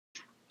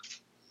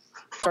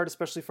Start,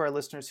 especially for our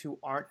listeners who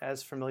aren't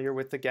as familiar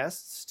with the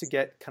guests, to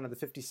get kind of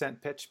the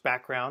 50-cent pitch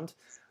background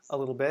a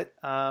little bit.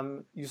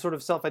 You sort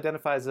of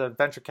self-identify as a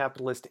venture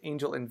capitalist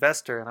angel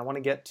investor, and I want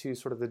to get to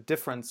sort of the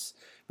difference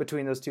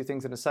between those two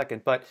things in a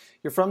second. But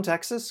you're from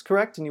Texas,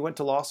 correct? And you went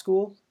to law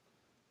school?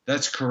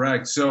 That's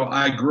correct. So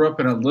I grew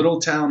up in a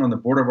little town on the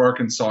border of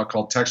Arkansas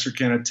called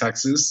Texarkana,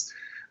 Texas.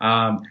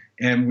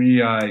 And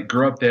we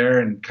grew up there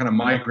and kind of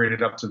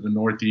migrated up to the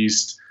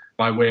Northeast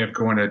by way of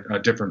going to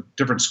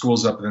different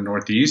schools up in the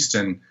Northeast,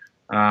 and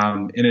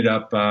ended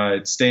up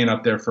staying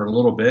up there for a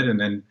little bit, and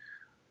then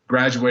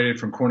graduated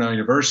from Cornell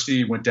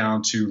University, went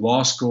down to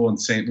law school in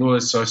St.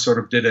 Louis. So I sort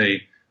of did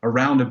a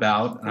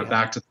roundabout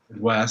back to the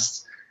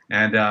Midwest.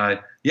 And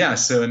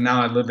so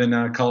now I live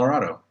in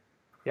Colorado.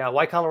 Yeah,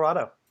 why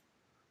Colorado?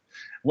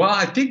 Well,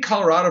 I think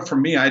Colorado for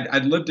me,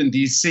 I'd lived in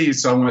D.C.,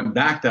 so I went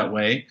back that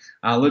way.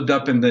 I lived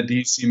up in the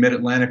D.C.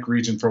 Mid-Atlantic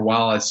region for a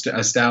while. I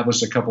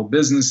established a couple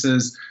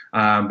businesses,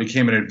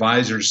 became an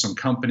advisor to some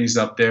companies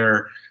up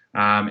there,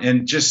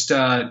 and just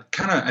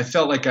I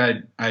felt like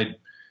I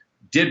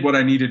did what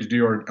I needed to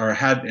do or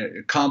had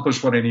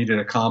accomplished what I needed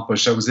to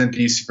accomplish. I was in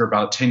D.C. for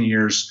about 10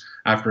 years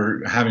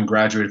after having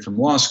graduated from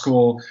law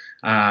school,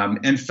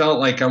 and felt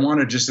like I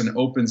wanted just an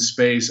open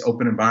space,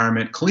 open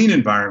environment, clean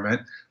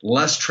environment,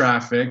 less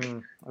traffic,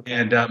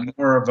 and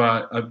more of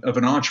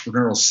an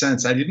entrepreneurial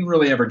sense. I didn't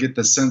really ever get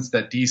the sense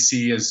that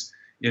DC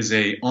is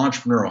a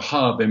entrepreneurial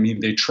hub. I mean,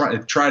 they try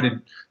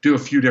to do a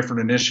few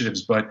different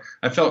initiatives, but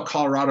I felt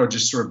Colorado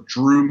just sort of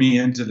drew me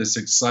into this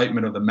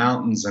excitement of the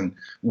mountains and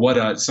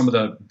what some of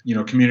the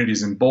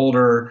communities in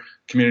Boulder,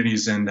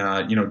 communities in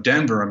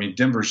Denver. I mean,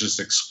 Denver's just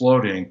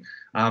exploding.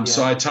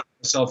 So I taught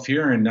myself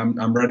here, and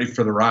I'm ready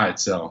for the ride.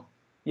 So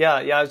yeah,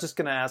 I was just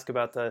going to ask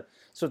about the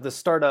sort of the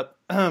startup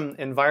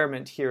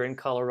environment here in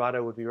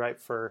Colorado would be right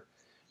for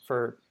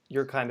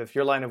your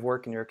line of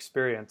work and your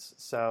experience.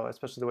 So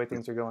especially the way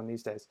things are going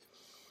these days.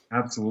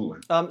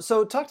 Absolutely.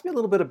 So talk to me a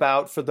little bit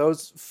about, for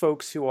those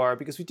folks who are,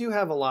 because we do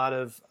have a lot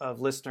of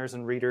listeners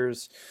and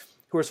readers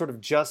who are sort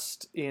of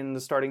just in the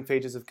starting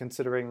phases of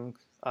considering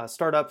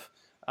startup,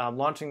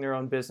 launching their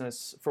own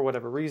business for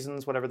whatever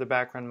reasons, whatever the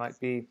background might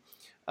be.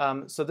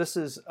 So this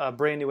is a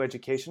brand new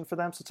education for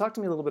them. So talk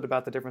to me a little bit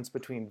about the difference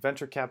between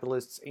venture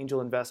capitalists,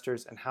 angel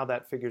investors, and how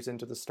that figures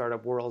into the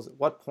startup world. At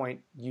what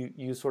point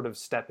you sort of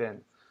step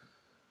in?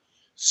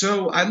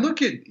 So I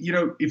look at,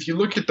 if you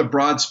look at the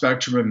broad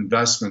spectrum of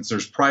investments,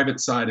 there's private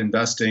side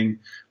investing,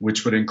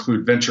 which would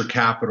include venture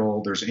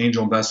capital. There's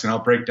angel investing. I'll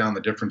break down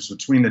the difference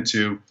between the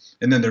two.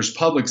 And then there's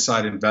public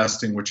side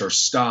investing, which are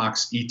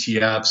stocks,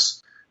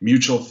 ETFs,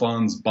 mutual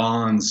funds,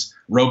 bonds,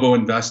 robo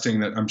investing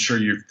that I'm sure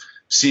you've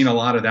seen a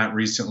lot of that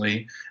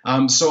recently.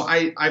 So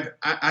I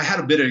had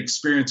a bit of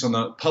experience on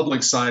the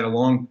public side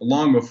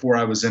long before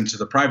I was into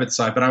the private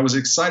side, but I was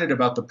excited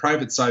about the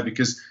private side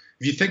because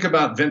if you think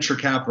about venture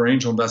capital or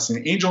angel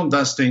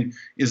investing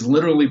is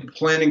literally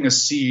planting a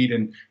seed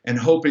and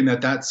hoping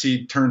that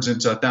seed turns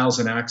into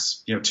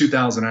 1,000x,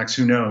 2,000x,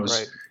 who knows?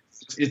 Right.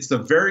 It's the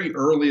very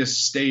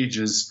earliest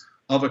stages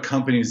of a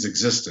company's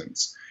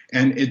existence.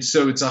 And it's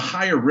a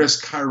higher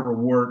risk, higher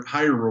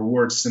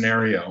reward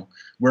scenario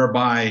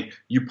whereby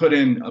you put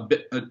in a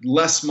bit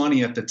less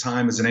money at the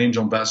time as an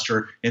angel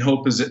investor and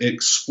hope as it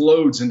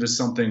explodes into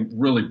something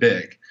really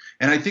big.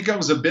 And I think I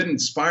was a bit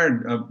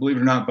inspired, believe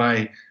it or not,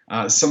 by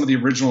some of the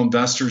original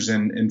investors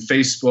in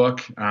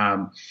Facebook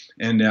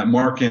and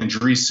Mark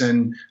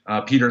Andreessen,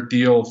 Peter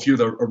Thiel, a few of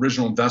the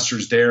original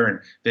investors there. And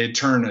they had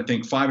turned, I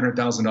think,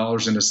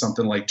 $500,000 into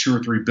something like $2 or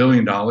 $3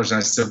 billion. And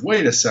I said,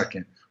 wait a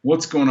second.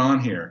 What's going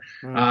on here?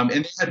 And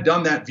they had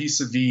done that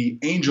vis-a-vis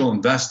angel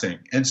investing.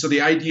 And so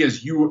the idea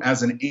is you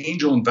as an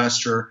angel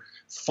investor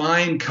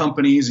find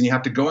companies and you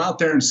have to go out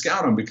there and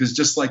scout them because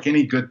just like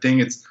any good thing,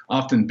 it's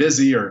often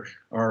busy or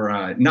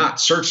not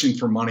searching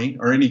for money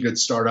or any good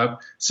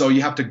startup. So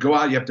you have to go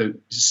out, you have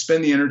to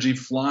spend the energy,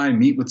 fly,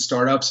 meet with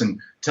startups and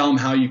tell them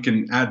how you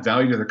can add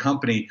value to the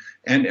company.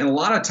 And a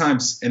lot of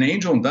times an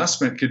angel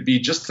investment could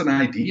be just an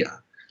idea.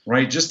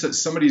 Right? Just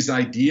somebody's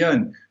idea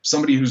and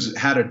somebody who's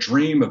had a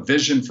dream, a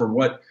vision for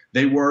what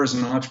they were as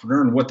an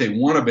entrepreneur and what they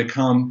want to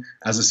become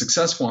as a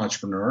successful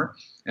entrepreneur.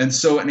 And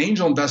so an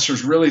angel investor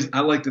is really,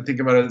 I like to think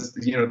about it as,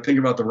 think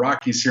about the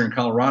Rockies here in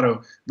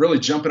Colorado, really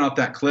jumping off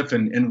that cliff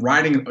and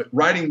riding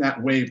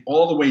that wave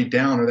all the way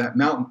down or that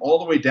mountain all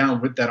the way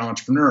down with that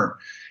entrepreneur.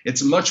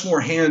 It's much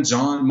more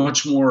hands-on,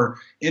 much more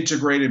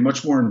integrated,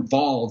 much more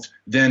involved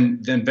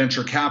than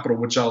venture capital,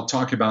 which I'll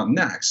talk about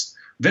next.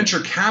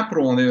 Venture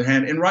capital, on the other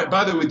hand, and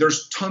by the way,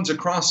 there's tons of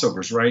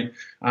crossovers, right?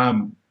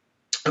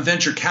 A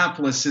venture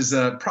capitalist is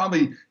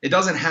probably, it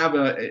doesn't have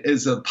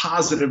as a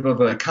positive of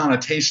a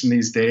connotation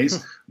these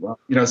days. Well,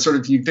 sort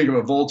of you think of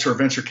a vulture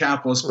venture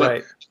capitalist, but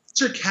right.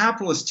 Venture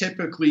capitalist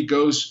typically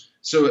goes,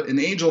 so an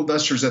angel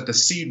investor is at the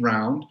seed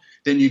round,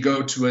 then you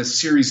go to a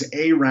series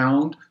A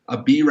round,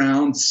 a B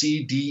round,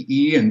 C, D,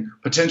 E, and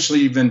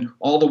potentially even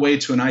all the way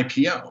to an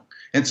IPO.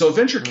 And so a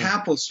venture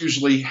capitalist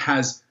usually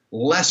has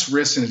less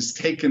risk, and it's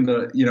taken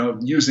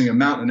using a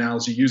mountain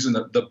analogy, using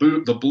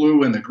the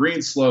blue and the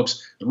green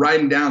slopes,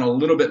 riding down a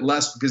little bit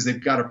less because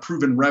they've got a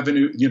proven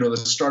revenue. The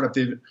startup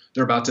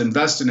they're about to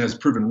invest in has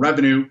proven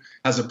revenue,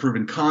 has a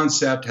proven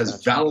concept,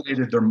 has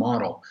validated their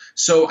model.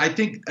 So I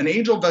think an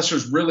angel investor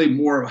is really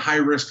more of high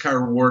risk, high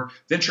reward.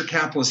 Venture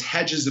capitalist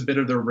hedges a bit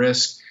of their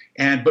risk.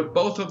 But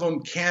both of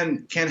them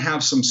can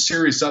have some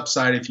serious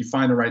upside if you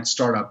find the right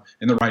startup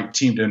and the right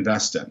team to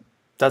invest in.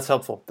 That's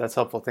helpful.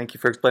 Thank you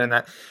for explaining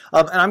that.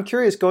 And I'm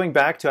curious, going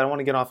back to, I don't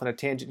want to get off on a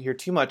tangent here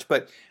too much,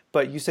 but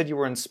you said you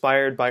were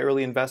inspired by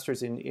early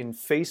investors in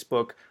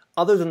Facebook.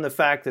 Other than the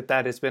fact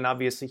that has been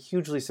obviously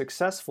hugely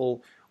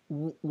successful,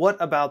 what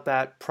about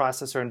that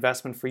process or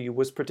investment for you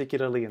was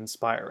particularly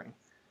inspiring?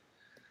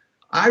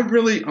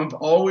 I've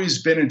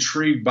always been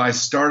intrigued by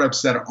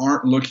startups that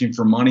aren't looking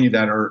for money,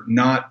 that are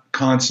not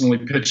constantly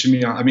pitching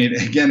me. I mean,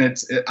 again,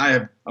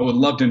 I would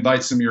love to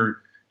invite some of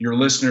your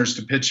listeners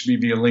to pitch me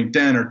via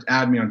LinkedIn or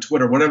add me on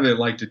Twitter, whatever they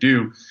like to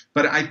do.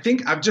 But I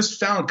think I've just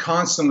found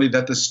constantly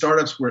that the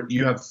startups where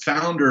you have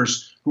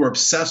founders who are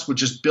obsessed with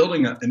just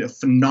building a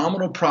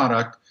phenomenal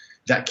product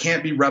that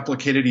can't be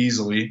replicated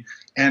easily,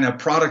 and a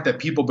product that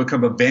people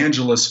become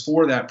evangelists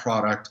for that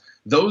product,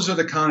 those are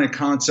the kind of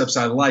concepts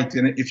I liked.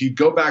 And if you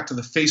go back to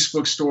the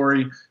Facebook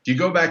story, if you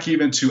go back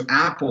even to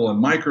Apple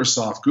and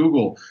Microsoft,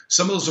 Google,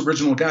 some of those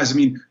original guys, I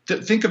mean,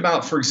 think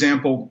about, for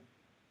example,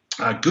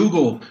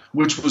 Google,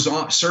 which was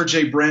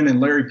Sergey Brin and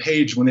Larry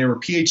Page when they were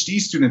PhD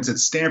students at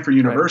Stanford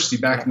University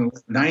back in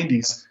the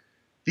 90s.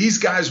 These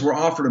guys were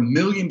offered $1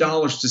 million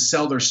to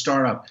sell their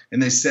startup,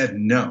 and they said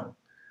no.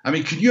 I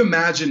mean, could you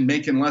imagine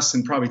making less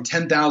than probably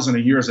 $10,000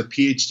 a year as a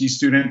PhD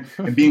student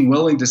and being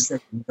willing to say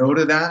no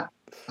to that?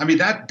 I mean,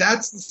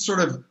 that's sort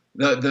of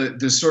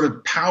the sort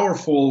of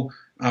powerful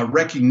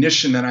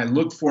recognition that I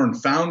look for in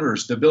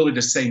founders, the ability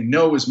to say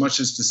no as much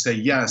as to say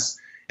yes.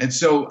 And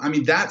so, I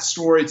mean, that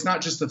story, it's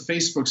not just the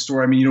Facebook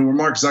story. I mean, where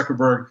Mark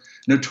Zuckerberg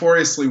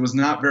notoriously was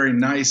not very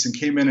nice and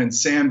came in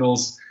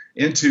sandals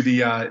into the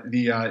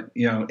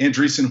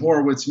Andreessen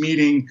Horowitz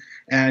meeting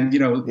and,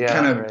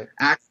 acted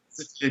as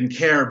if he didn't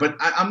care. But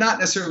I'm not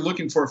necessarily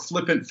looking for a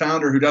flippant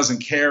founder who doesn't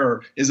care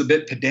or is a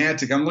bit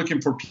pedantic. I'm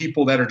looking for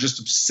people that are just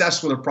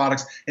obsessed with their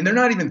products and they're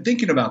not even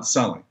thinking about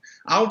selling.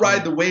 I'll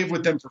ride the wave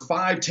with them for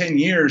 5, 10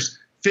 years,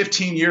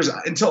 15 years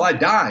until I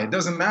die. It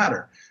doesn't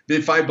matter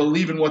if I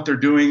believe in what they're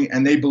doing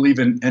and they believe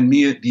in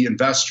me, the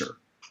investor.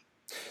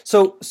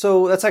 So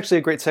that's actually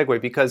a great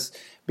segue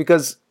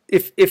because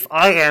if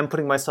I am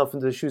putting myself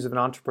into the shoes of an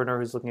entrepreneur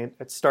who's looking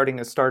at starting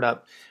a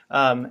startup,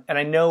 and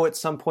I know at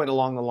some point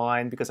along the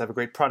line, because I have a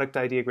great product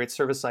idea, great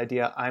service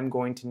idea, I'm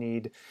going to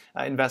need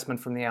investment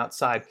from the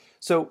outside.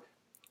 So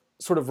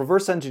sort of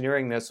reverse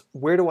engineering this,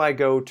 where do I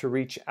go to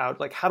reach out?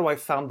 Like, how do I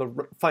find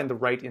the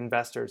right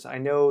investors? I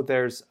know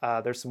there's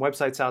some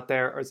websites out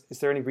there. Is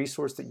there any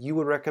resource that you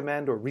would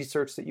recommend or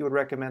research that you would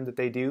recommend that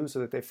they do so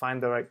that they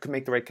could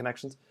make the right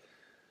connections?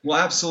 Well,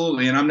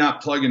 absolutely. And I'm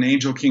not plugging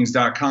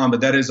angelkings.com,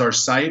 but that is our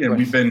site, and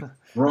we've been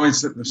growing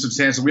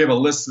substantially. We have a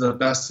list of the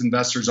best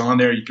investors on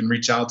there. You can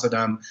reach out to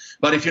them.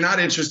 But if you're not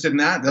interested in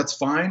that, that's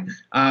fine.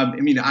 I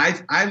mean,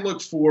 I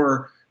look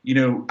for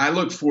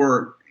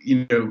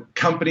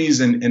companies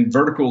and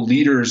vertical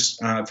leaders.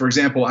 For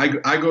example,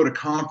 I go to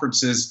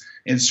conferences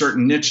in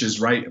certain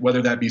niches, right?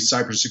 Whether that be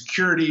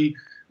cybersecurity,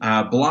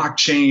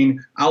 blockchain.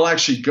 I'll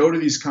actually go to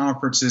these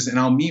conferences and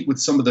I'll meet with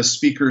some of the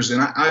speakers.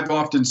 And I've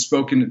often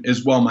spoken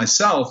as well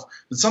myself,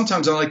 but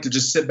sometimes I like to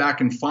just sit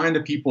back and find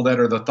the people that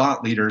are the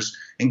thought leaders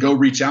and go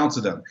reach out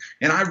to them.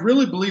 And I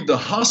really believe the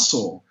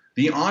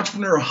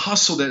entrepreneurial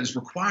hustle that is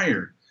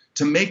required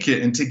to make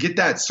it and to get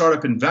that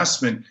startup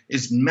investment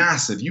is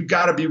massive. You've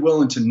got to be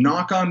willing to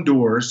knock on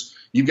doors.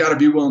 You've got to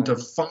be willing to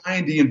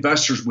find the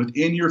investors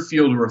within your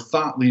field who are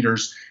thought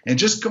leaders and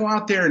just go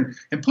out there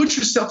and put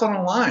yourself on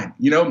a line.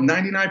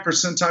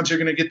 99% of times you're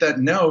going to get that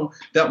no.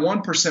 That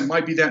 1%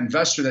 might be that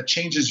investor that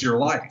changes your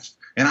life.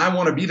 And I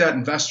want to be that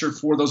investor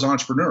for those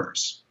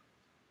entrepreneurs.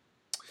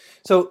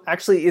 So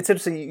actually, it's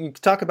interesting. You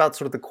talk about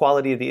sort of the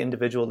quality of the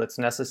individual that's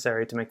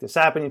necessary to make this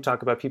happen. You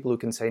talk about people who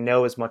can say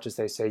no as much as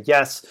they say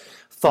yes,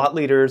 thought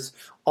leaders,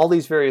 all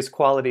these various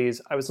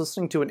qualities. I was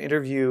listening to an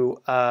interview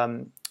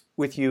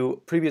with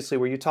you previously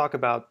where you talk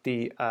about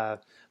the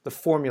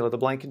formula, the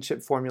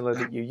Blankenship formula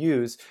that you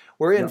use,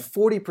 wherein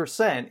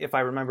 40%, if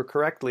I remember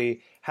correctly,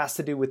 has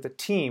to do with the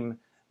team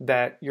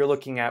that you're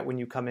looking at when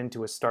you come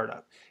into a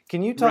startup.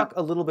 Can you talk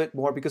a little bit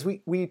more, because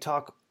we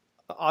talk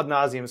ad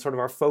nauseum, sort of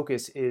our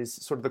focus is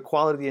sort of the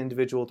quality of the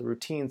individual, the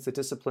routines, the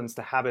disciplines,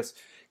 the habits.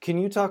 Can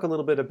you talk a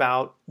little bit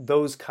about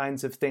those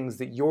kinds of things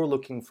that you're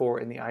looking for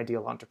in the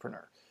ideal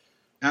entrepreneur?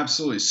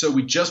 Absolutely. So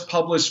we just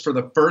published for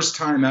the first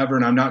time ever,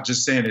 and I'm not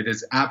just saying it,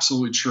 it's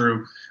absolutely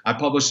true. I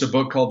published a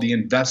book called The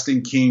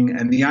Investing King,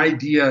 and the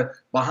idea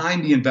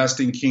behind The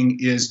Investing King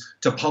is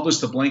to publish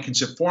the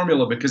Blankenship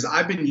formula because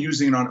I've been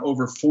using it on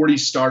over 40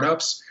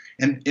 startups,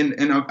 and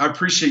I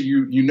appreciate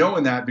you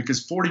knowing that,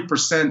 because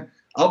 40%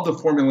 of the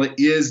formula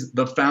is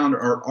the founder,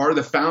 or are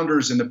the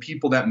founders and the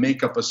people that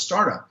make up a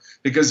startup.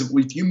 Because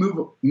if you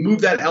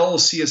move that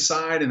LLC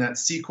aside and that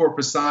C Corp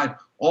aside,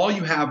 all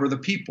you have are the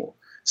people.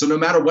 So no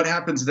matter what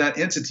happens to that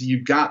entity,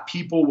 you've got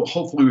people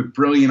hopefully with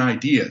brilliant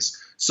ideas.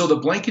 So the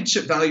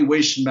Blankenship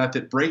valuation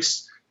method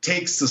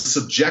takes the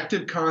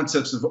subjective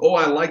concepts of, oh,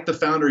 I like the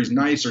founder, he's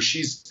nice, or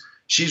she's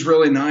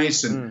really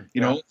nice, and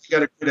you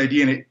got a good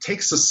idea, and it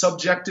takes the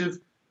subjective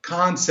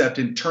concept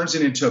and turns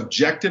it into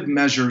objective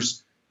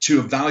measures to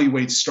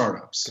evaluate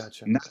startups.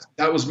 Gotcha. And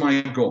that was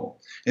my goal.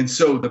 And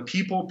so the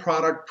people,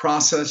 product,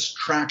 process,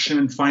 traction,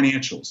 and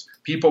financials.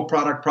 People,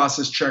 product,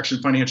 process, traction,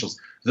 financials.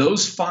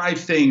 Those 5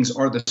 things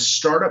are the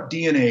startup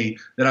DNA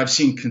that I've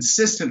seen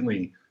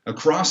consistently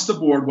across the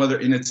board, whether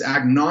in it's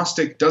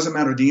agnostic, doesn't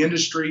matter the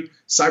industry,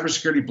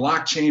 cybersecurity,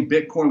 blockchain,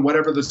 Bitcoin,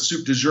 whatever the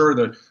soup du jour,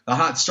 the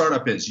hot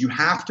startup is. You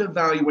have to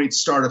evaluate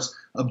startups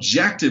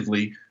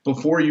objectively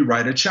before you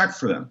write a check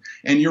for them.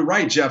 And you're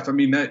right, Jeff. I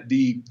mean, that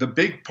the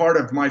big part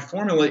of my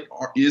formula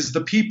is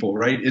the people,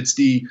 right? It's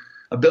the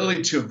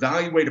ability to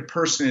evaluate a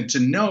person and to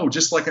know,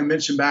 just like I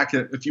mentioned back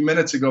a few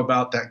minutes ago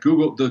about that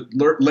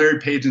the Larry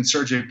Page and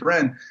Sergey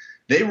Brin,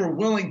 they were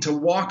willing to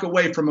walk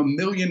away from $1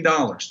 million.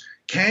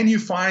 Can you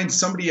find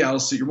somebody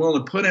else that you're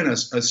willing to put in a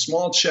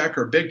small check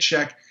or a big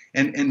check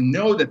and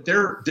know that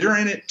they're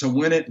in it to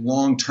win it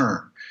long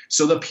term?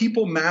 So the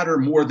people matter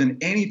more than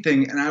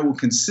anything, and I will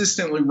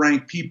consistently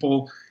rank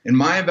people in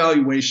my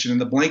evaluation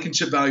and the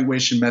Blankenship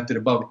valuation method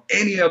above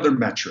any other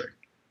metric.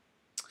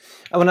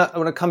 I want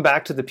to come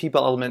back to the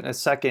people element in a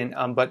second,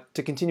 but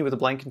to continue with the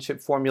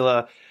Blankenship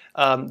formula,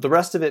 the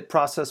rest of it,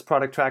 process,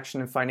 product,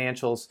 traction, and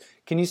financials.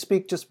 Can you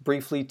speak just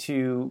briefly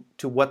to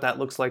what that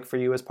looks like for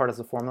you as part of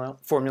the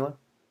formula?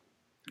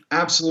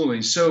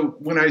 Absolutely. So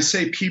when I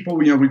say people,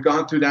 we've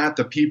gone through that.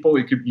 The people,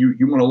 you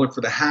want to look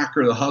for the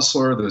hacker, the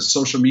hustler, the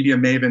social media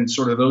maven,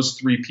 sort of those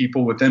 3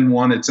 people within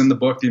one. It's in the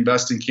book, The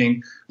Investing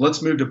King.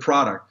 Let's move to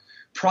product.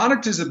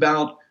 Product is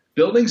about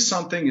building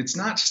something. It's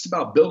not just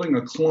about building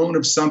a clone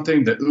of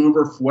something, the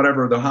Uber,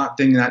 whatever the hot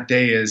thing that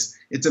day is.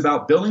 It's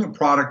about building a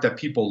product that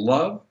people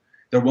love.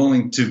 They're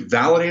willing to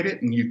validate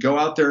it, and you go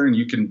out there and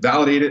you can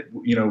validate it,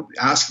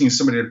 asking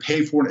somebody to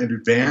pay for it in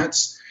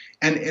advance,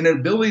 and an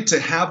ability to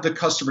have the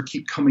customer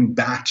keep coming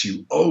back to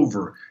you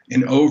over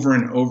and over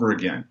and over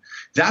again.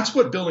 That's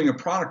what building a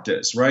product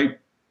is, right?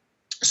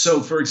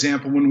 So, for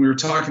example, when we were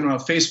talking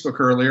about Facebook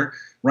earlier,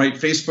 right?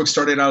 Facebook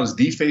started out as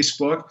the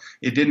Facebook.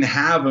 It didn't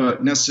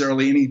have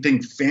necessarily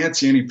anything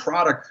fancy, any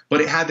product,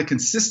 but it had the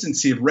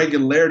consistency of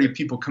regularity of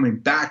people coming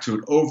back to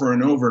it over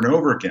and over and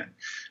over again.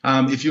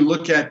 If you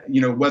look at,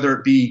 whether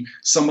it be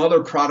some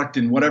other product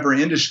in whatever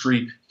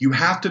industry, you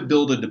have to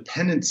build a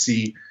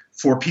dependency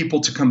for people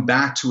to come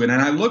back to it.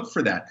 And I look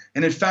for that.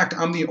 And in fact,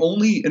 I'm the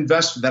only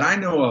investor that I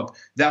know of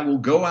that will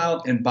go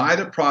out and buy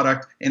the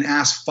product and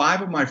ask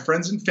 5 of my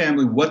friends and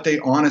family what they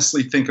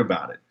honestly think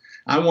about it.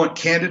 I want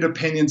candid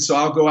opinions, so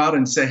I'll go out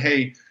and say,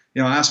 hey,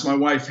 ask my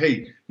wife,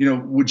 hey,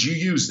 would you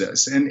use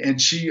this? And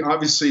she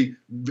obviously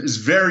is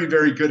very,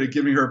 very good at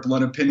giving her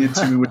blunt opinion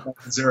to me, which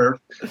I deserve.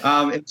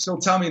 And she'll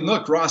tell me,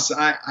 look, Ross,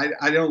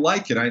 I don't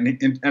like it.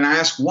 And I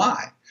ask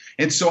why.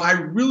 And so I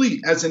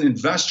really, as an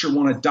investor,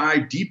 want to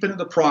dive deep into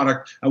the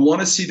product. I want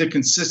to see the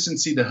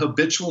consistency, the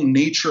habitual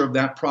nature of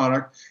that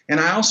product.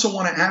 And I also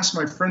want to ask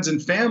my friends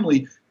and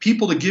family,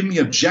 people to give me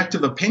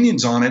objective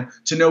opinions on it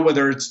to know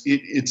whether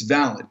it's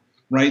valid,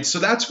 right? So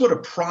that's what a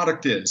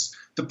product is.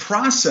 The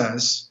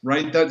process,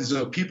 right, that is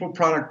a people,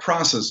 product,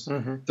 process.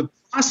 Mm-hmm. The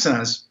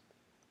process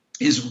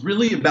is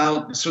really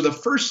about, so the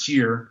first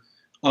year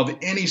of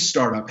any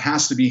startup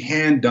has to be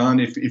hand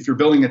done. If you're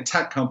building a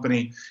tech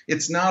company,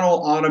 it's not all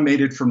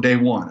automated from day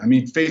one. I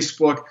mean,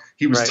 Facebook,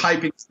 he was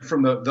typing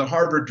from the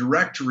Harvard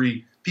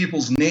directory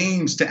people's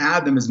names to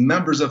add them as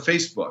members of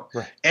Facebook.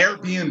 Right.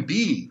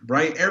 Airbnb,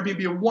 right?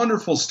 Airbnb, a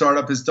wonderful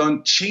startup, has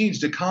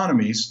changed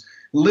economies,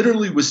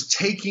 literally was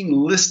taking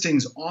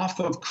listings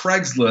off of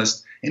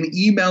Craigslist and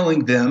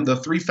emailing them, the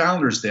 3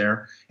 founders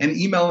there, and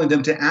emailing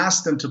them to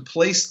ask them to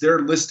place their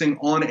listing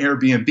on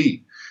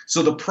Airbnb.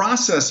 So the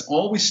process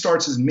always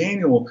starts as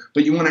manual,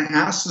 but you want to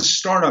ask the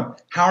startup,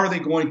 how are they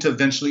going to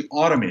eventually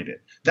automate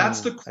it?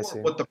 That's the core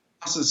of what the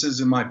process is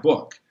in my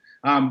book.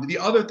 The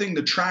other thing,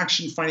 the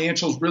traction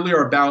financials really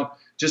are about,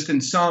 just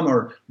in sum,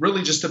 are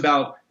really just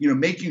about,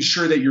 making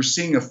sure that you're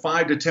seeing a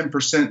 5 to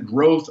 10%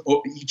 growth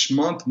each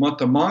month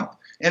to month.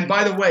 And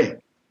by the way,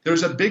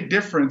 there's a big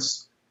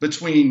difference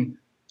between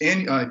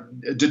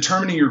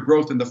determining your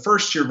growth in the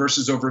first year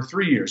versus over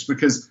 3 years,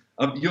 because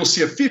you'll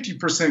see a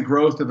 50%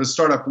 growth if a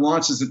startup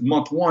launches at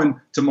month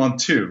 1 to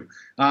month 2.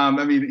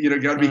 You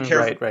got to be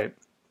careful. Right.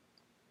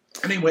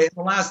 Anyway,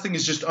 the last thing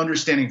is just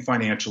understanding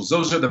financials.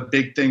 Those are the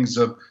big things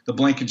of the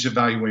Blankenship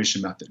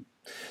valuation method.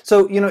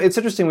 So, it's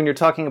interesting when you're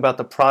talking about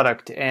the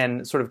product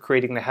and sort of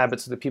creating the habit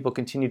so that people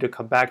continue to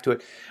come back to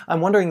it.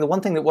 I'm wondering, the one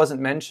thing that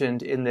wasn't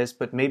mentioned in this,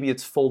 but maybe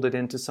it's folded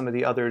into some of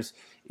the others,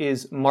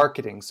 is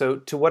marketing. So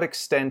to what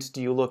extent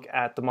do you look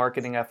at the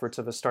marketing efforts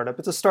of a startup?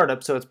 It's a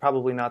startup, so it's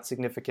probably not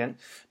significant,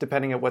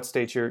 depending at what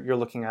stage you're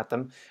looking at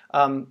them.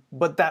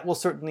 But that will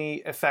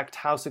certainly affect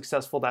how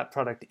successful that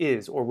product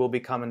is or will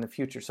become in the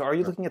future. So are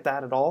you looking at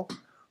that at all?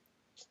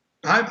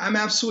 I'm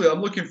absolutely.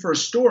 I'm looking for a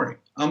story.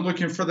 I'm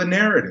looking for the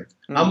narrative.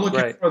 I'm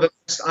looking for the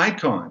next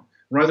icon.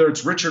 Whether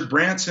it's Richard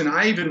Branson,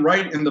 I even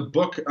write in the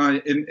book,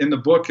 in the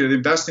book, The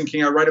Investing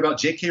King, I write about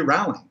J.K.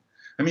 Rowling.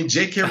 I mean,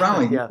 J.K.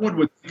 Rowling. Yeah. No one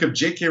would think of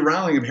J.K.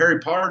 Rowling, of Harry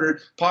Potter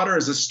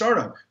as a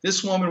startup.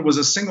 This woman was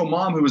a single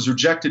mom who was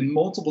rejected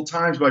multiple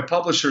times by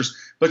publishers,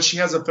 but she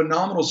has a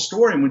phenomenal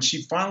story. And when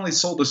she finally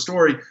sold the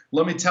story,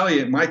 let me tell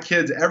you, my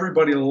kids,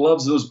 everybody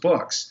loves those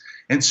books.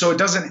 And so it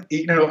doesn't,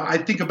 I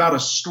think about a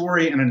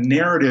story and a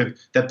narrative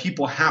that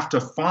people have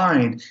to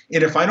find.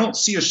 And if I don't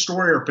see a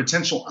story or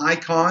potential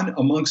icon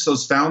amongst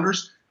those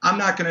founders, I'm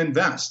not going to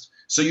invest.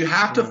 So you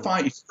have to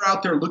find, if you're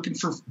out there looking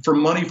for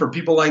money for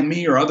people like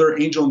me or other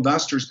angel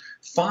investors,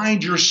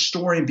 find your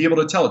story and be able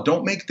to tell it.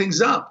 Don't make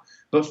things up,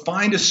 but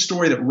find a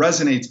story that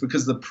resonates,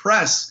 because the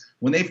press,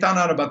 when they found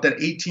out about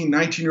that 18,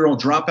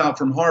 19-year-old dropout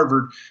from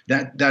Harvard,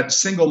 that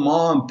single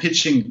mom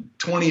pitching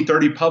 20,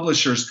 30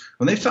 publishers,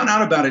 when they found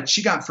out about it,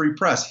 she got free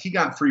press. He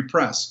got free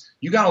press.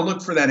 You got to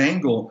look for that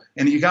angle,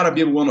 and you got to be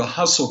able to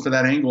hustle for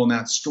that angle in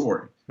that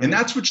story. And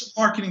that's what your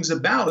marketing's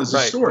about, is a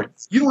story.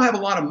 You don't have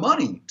a lot of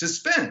money to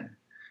spend.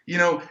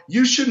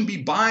 You shouldn't be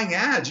buying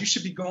ads. You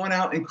should be going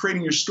out and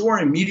creating your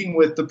story and meeting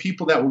with the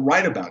people that will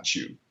write about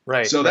you.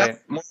 Right. So that's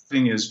what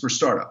marketing is for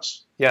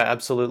startups. Yeah,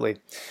 absolutely.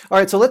 All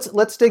right, so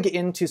let's dig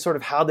into sort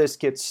of how this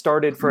gets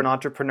started for an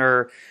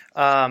entrepreneur.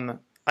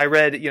 I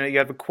read, you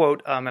have a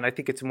quote, and I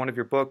think it's in one of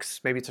your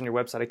books. Maybe it's on your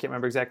website. I can't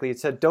remember exactly. It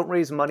said, "Don't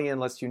raise money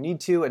unless you need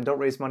to, and don't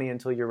raise money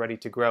until you're ready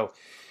to grow."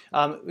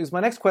 Because my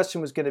next question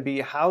was going to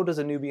be, how does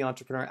a newbie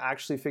entrepreneur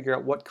actually figure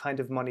out what kind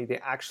of money they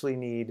actually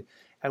need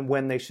and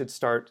when they should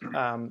start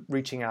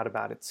reaching out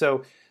about it?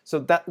 So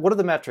what are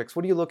the metrics?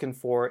 What are you looking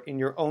for in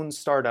your own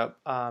startup,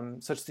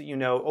 such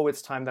that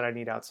it's time that I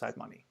need outside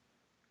money?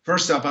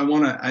 First off, I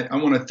want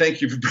to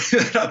thank you for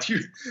bringing that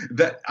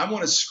up. I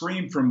want to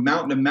scream from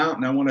mountain to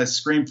mountain. I want to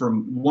scream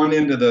from one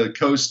end of the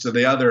coast to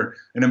the other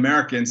in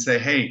America and say,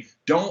 hey,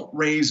 don't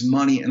raise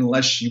money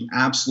unless you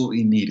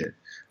absolutely need it.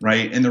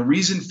 Right. And the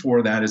reason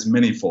for that is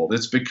manyfold.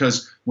 It's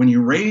because when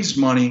you raise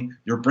money,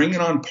 you're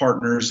bringing on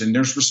partners, and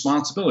there's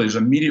responsibility. There's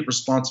immediate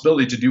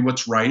responsibility to do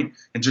what's right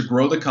and to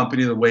grow the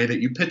company the way that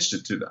you pitched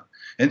it to them.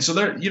 And so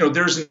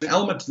there's an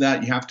element to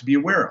that you have to be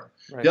aware of.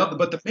 Right.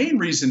 But the main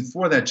reason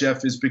for that,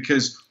 Jeff, is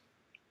because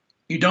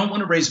you don't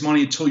want to raise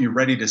money until you're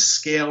ready to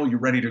scale, you're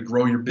ready to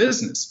grow your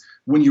business.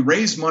 When you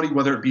raise money,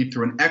 whether it be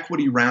through an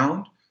equity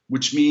round,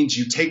 which means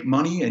you take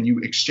money and you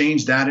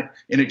exchange that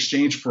in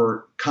exchange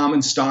for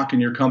common stock in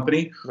your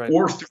company,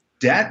 or through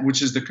debt,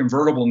 which is the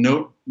convertible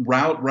note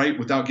route, right,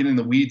 without getting in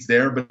the weeds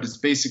there, but it's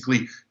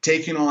basically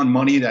taking on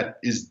money that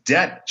is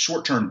debt,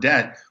 short-term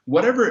debt,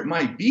 whatever it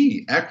might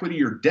be,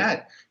 equity or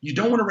debt. You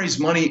don't want to raise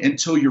money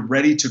until you're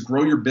ready to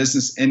grow your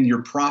business, and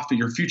your profit,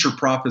 your future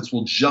profits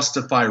will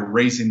justify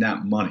raising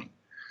that money.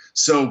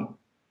 So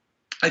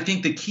I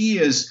think the key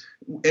is,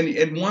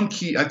 and one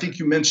key, I think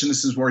you mentioned,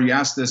 this is where you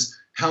asked this,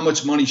 how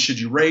much money should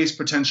you raise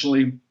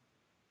potentially?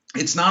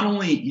 It's not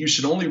only, you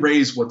should only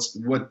raise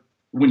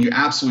when you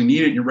absolutely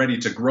need it and you're ready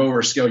to grow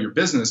or scale your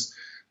business,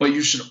 but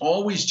you should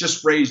always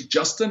just raise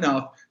just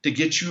enough to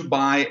get you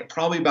by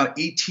probably about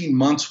 18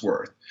 months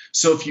worth.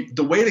 So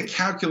the way to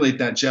calculate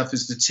that, Jeff,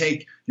 is to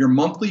take your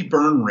monthly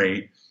burn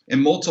rate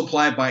and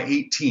multiply it by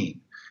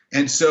 18.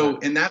 And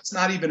that's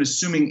not even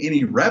assuming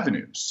any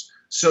revenues.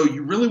 So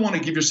you really want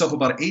to give yourself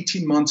about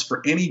 18 months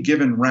for any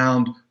given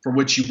round for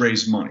which you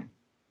raise money.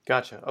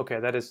 Gotcha. Okay,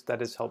 that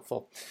is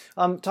helpful.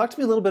 Talk to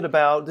me a little bit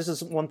about, this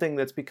is one thing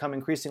that's become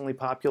increasingly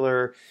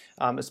popular,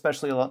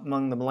 especially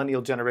among the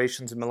millennial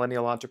generations and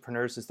millennial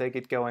entrepreneurs as they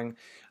get going.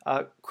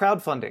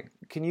 Crowdfunding.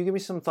 Can you give me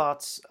some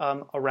thoughts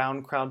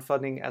around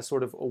crowdfunding as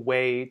sort of a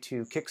way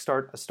to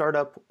kickstart a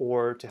startup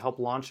or to help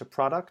launch a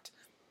product?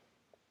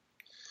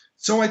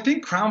 So I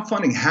think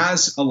crowdfunding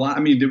has a lot.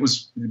 I mean, it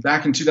was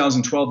back in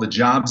 2012, the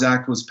Jobs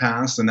Act was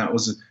passed, and that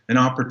was an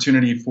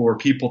opportunity for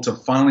people to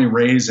finally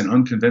raise in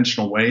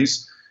unconventional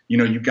ways.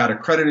 You've got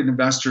accredited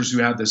investors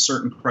who have this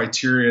certain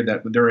criteria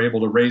that they're able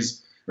to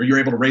raise, or you're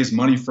able to raise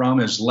money from.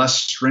 There's less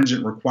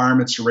stringent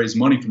requirements to raise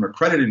money from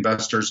accredited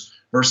investors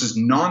versus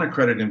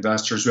non-accredited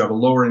investors who have a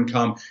lower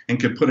income and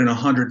could put in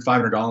 $100,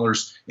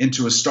 $500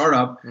 into a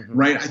startup,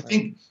 right?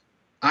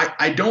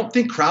 I don't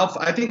think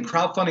I think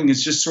crowdfunding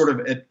is just sort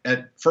of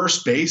at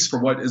first base for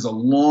what is a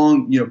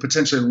long,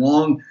 potentially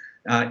long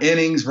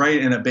innings, right,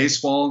 in a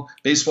baseball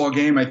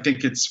game. I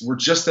think we're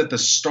just at the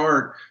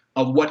start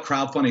of what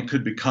crowdfunding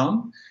could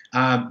become,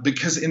 and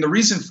the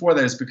reason for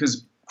that is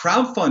because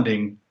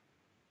crowdfunding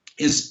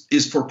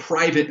is for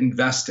private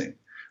investing,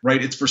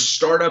 right? It's for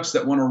startups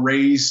that want to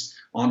raise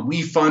on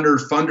WeFunder,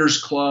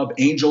 Funders Club,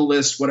 Angel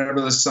List, whatever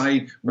the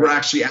site. We're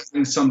actually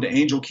adding some to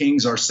Angel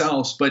Kings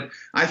ourselves. But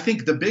I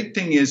think the big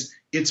thing is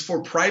it's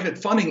for private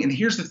funding. And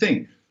here's the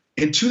thing.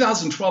 In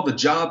 2012,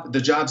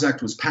 the Jobs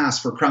Act was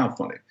passed for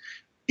crowdfunding.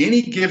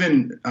 Any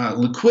given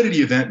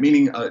liquidity event,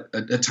 meaning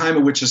a time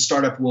in which a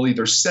startup will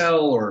either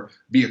sell or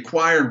be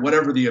acquired,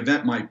 whatever the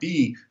event might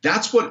be,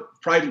 that's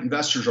what private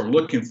investors are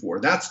looking for.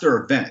 That's their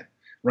event,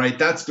 right?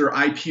 That's their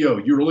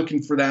IPO. You're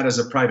looking for that as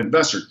a private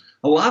investor.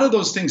 A lot of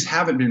those things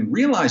haven't been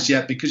realized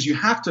yet because you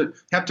have to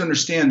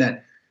understand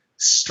that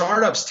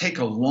startups take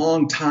a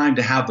long time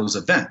to have those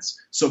events.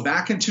 So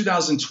back in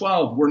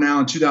 2012, we're now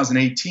in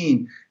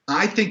 2018.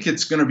 I think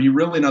it's going to be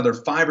really another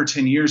 5 or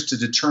 10 years to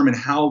determine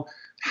how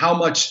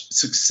much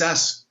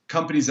success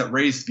companies that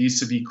raise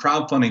vis-a-vis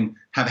crowdfunding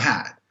have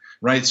had,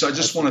 right? So I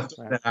just want to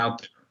throw that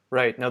out there.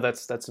 Right. No,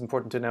 that's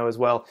important to know as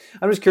well.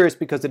 I'm just curious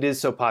because it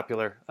is so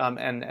popular,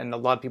 and a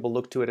lot of people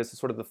look to it as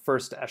sort of the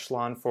first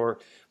echelon for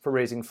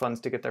raising funds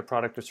to get their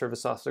product or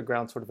service off the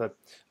ground, sort of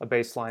a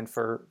baseline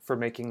for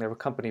making their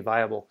company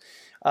viable.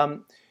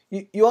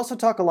 You also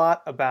talk a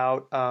lot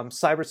about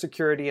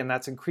cybersecurity, and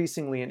that's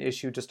increasingly an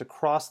issue just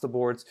across the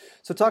boards.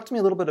 So talk to me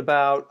a little bit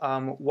about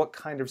what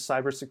kind of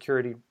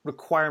cybersecurity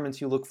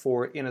requirements you look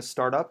for in a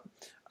startup,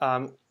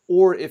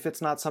 or if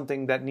it's not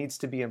something that needs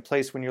to be in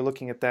place when you're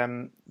looking at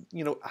them,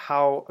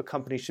 how a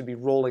company should be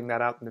rolling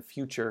that out in the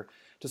future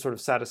to sort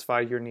of satisfy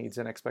your needs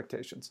and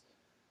expectations.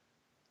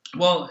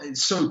 Well,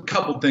 so a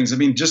couple things. I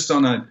mean, just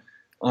on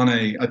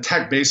a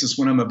tech basis,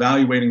 when I'm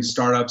evaluating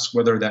startups,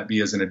 whether that be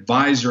as an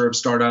advisor of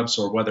startups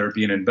or whether it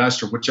be an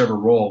investor, whichever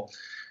role,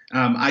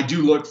 I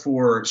do look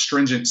for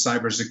stringent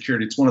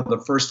cybersecurity. It's one of the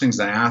first things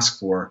I ask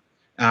for.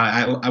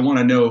 I want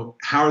to know,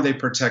 how are they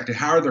protected?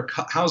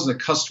 How's the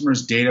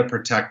customer's data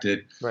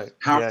protected? Right.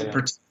 How are they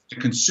protecting the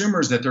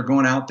consumers that they're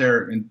going out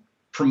there and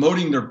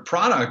promoting their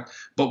product?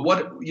 But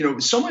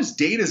so much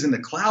data is in the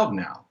cloud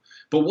now.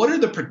 But what are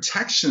the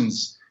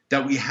protections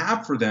that we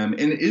have for them?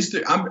 And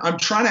I'm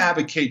trying to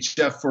advocate,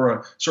 Jeff, for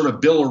a sort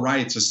of bill of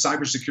rights, a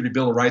cybersecurity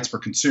bill of rights for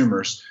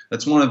consumers.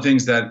 That's one of the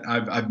things that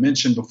I've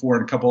mentioned before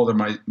in a couple other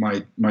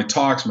my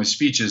talks, my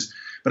speeches.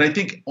 But I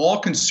think all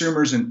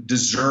consumers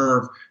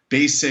deserve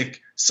basic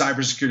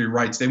cybersecurity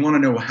rights. They want to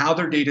know how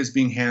their data is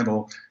being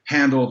handled,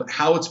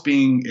 how it's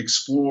being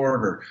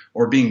explored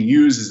or being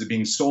used, is it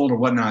being sold or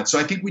whatnot. So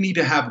I think we need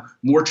to have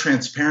more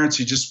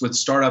transparency just with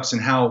startups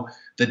and how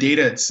the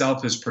data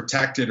itself is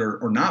protected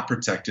or not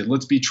protected.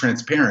 Let's be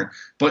transparent.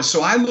 But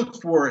so I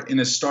look for in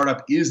a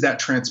startup is that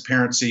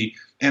transparency,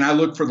 and I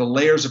look for the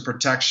layers of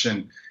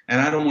protection. And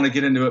I don't want to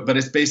get into it, but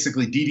it's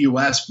basically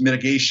DDoS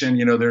mitigation.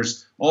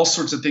 There's all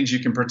sorts of things you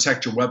can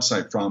protect your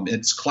website from.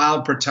 It's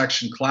cloud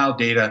protection, cloud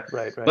data.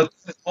 Right. But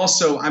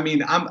also, I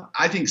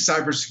think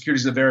cybersecurity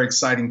is a very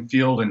exciting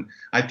field, and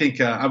I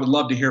think I would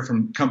love to hear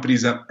from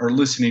companies that are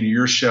listening to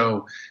your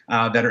show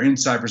that are in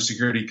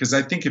cybersecurity, because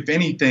I think if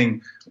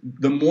anything,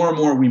 the more and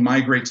more we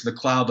migrate to the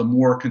cloud, the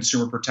more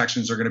consumer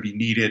protections are going to be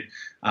needed,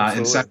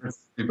 and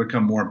cybersecurity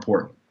become more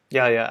important.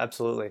 Yeah,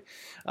 absolutely.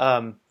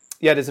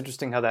 Yeah, it is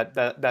interesting how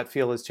that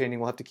field is changing.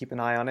 We'll have to keep an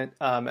eye on it,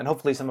 and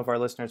hopefully some of our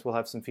listeners will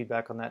have some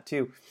feedback on that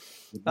too.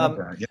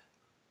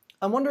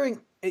 I'm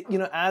wondering,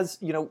 as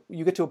you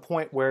get to a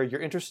point where you're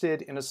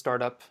interested in a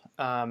startup,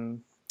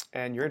 and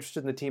you're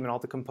interested in the team and all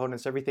the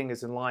components, everything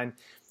is in line,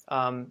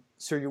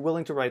 so you're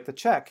willing to write the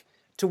check.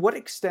 To what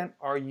extent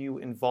are you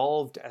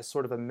involved as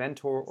sort of a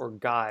mentor or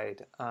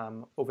guide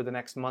over the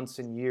next months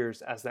and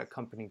years as that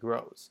company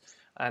grows?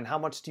 And how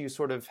much do you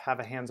sort of have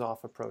a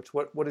hands-off approach?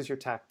 What is your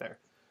tack there?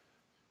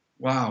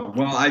 Wow.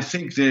 Well, I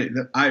think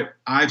that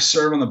I've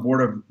served on the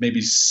board of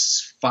maybe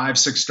 5,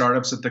 6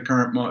 startups at the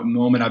current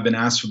moment. I've been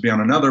asked to be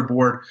on another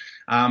board.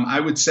 I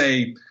would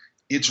say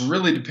it's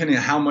really depending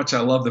on how much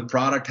I love the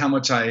product, how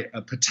much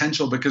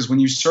potential, because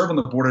when you serve on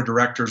the board of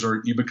directors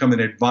or you become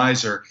an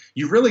advisor,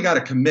 you've really got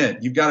to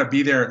commit. You've got to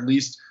be there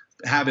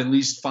have at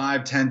least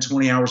 5, 10,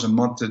 20 hours a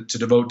month to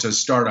devote to a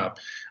startup.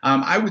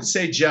 I would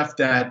say, Jeff,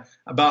 that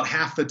about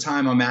half the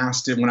time I'm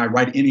asked it when I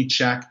write any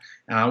check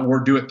or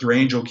do it through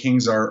Angel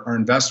Kings, our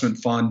investment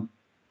fund.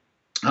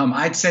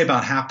 I'd say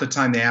about half the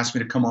time they ask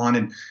me to come on,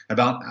 and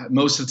about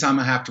most of the time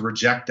I have to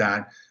reject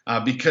that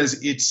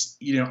because it's,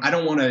 I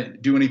don't want to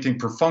do anything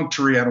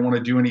perfunctory. I don't want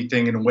to do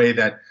anything in a way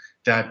that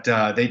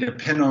they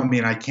depend on me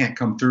and I can't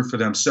come through for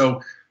them.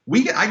 So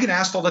I get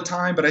asked all the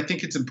time, but I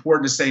think it's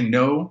important to say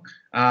no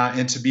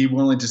and to be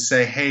willing to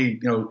say, hey,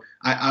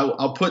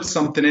 I'll put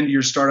something into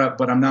your startup,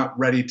 but I'm not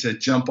ready to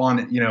jump on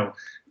it,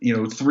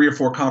 3 or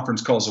 4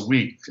 conference calls a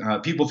week.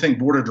 People think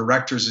board of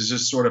directors is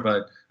just sort of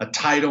a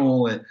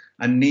title,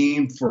 a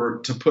name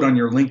to put on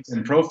your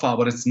LinkedIn profile,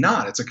 but it's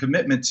not. It's a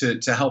commitment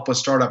to help a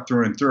startup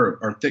through and through,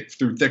 or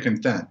through thick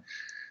and thin.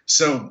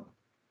 So,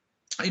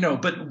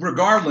 but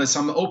regardless,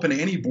 I'm open to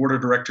any board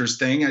of directors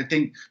thing. I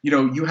think,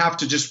 you have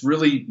to just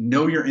really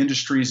know your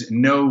industries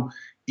and know,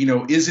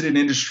 is it an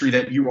industry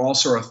that you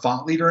also are a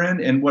thought leader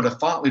in? And what a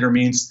thought leader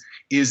means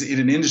is in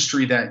an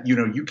industry that,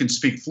 you can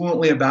speak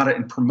fluently about it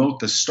and promote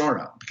the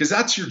startup, because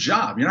that's your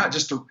job. You're not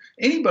just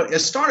anybody. A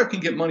startup can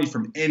get money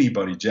from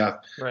anybody, Jeff.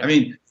 Right. I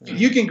mean,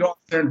 you can go out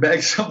there and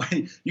beg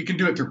somebody. You can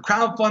do it through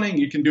crowdfunding.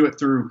 You can do it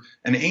through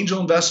an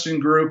angel investing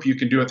group. You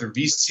can do it through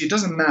VC. It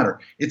doesn't matter.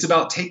 It's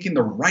about taking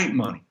the right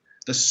money,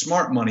 the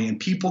smart money, and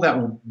people that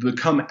will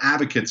become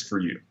advocates for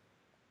you.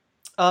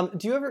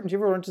 Do you ever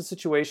run into a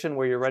situation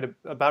where you're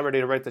about ready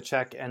to write the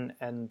check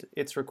and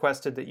it's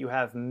requested that you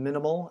have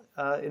minimal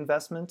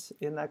investment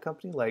in that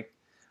company? Like,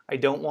 I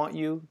don't want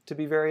you to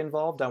be very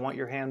involved. I want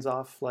your hands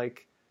off.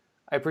 Like,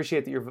 I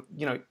appreciate that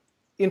you're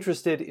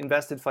interested,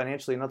 invested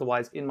financially and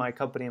otherwise in my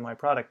company and my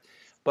product,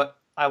 but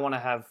I want to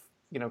have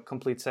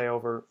complete say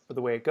over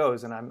the way it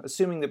goes. And I'm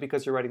assuming that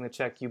because you're writing the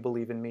check, you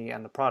believe in me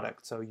and the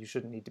product, so you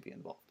shouldn't need to be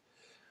involved.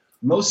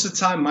 Most of the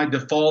time, my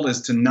default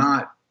is to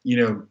not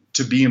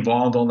to be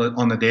involved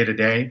on the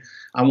day-to-day.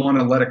 I want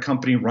to let a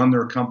company run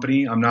their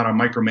company. I'm not a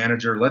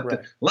micromanager.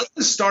 Let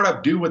the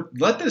startup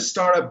let the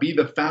startup be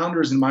the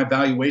founders in my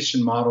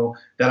valuation model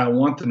that I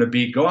want them to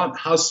be. Go out and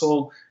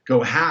hustle,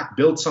 go hack,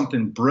 build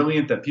something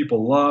brilliant that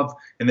people love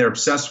and they're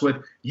obsessed with.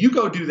 You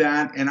go do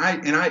that. And I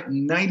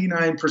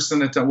 99% of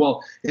the time,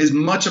 well, as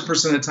much a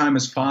percent of the time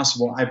as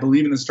possible, I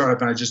believe in the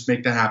startup and I just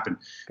make that happen.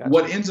 Gotcha.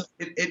 What ends up,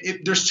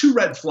 there's two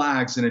red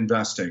flags in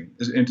investing,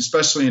 and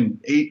especially in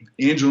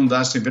angel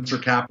investing, venture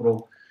capital.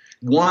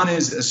 One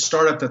is a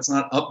startup that's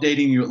not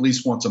updating you at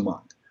least once a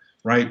month,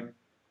 right?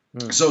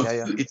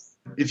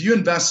 If you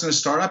invest in a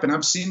startup, and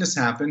I've seen this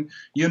happen,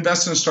 you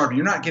invest in a startup,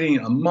 you're not getting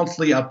a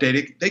monthly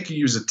update. They could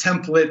use a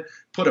template,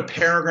 put a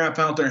paragraph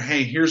out there.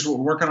 Hey, here's what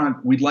we're working on.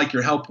 We'd like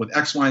your help with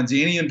X, Y, and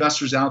Z. Any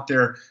investors out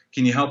there,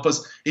 can you help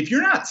us? If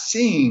you're not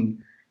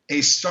seeing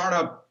a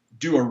startup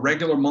do a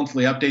regular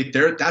monthly update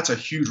there, that's a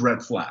huge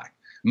red flag.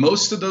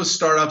 Most of those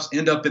startups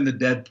end up in the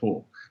dead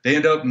pool. They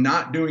end up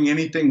not doing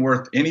anything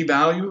worth any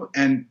value,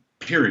 and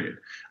period.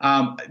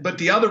 But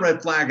the other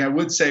red flag I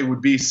would say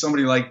would be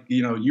somebody like,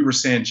 you were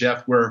saying,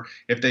 Jeff, where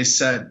if they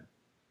said,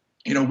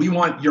 we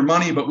want your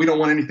money, but we don't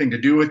want anything to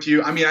do with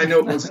you. I mean, I know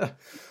it wasn't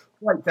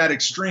quite that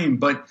extreme,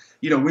 but,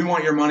 we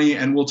want your money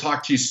and we'll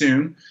talk to you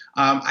soon.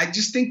 I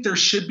just think there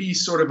should be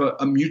sort of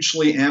a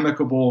mutually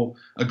amicable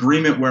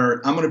agreement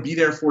where I'm going to be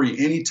there for you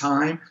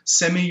anytime.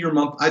 Send me your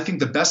month. I think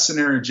the best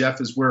scenario,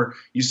 Jeff, is where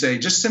you say,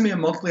 just send me a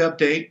monthly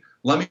update.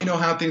 Let me know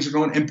how things are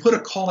going, and put a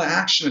call to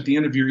action at the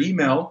end of your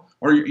email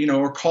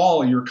or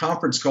call your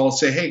conference call.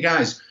 Say, hey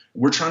guys,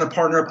 we're trying to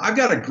partner up. I've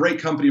got a great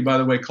company, by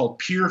the way, called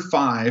Peer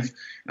 5.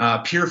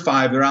 Peer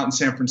 5, they're out in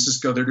San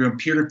Francisco. They're doing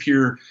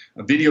peer-to-peer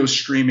video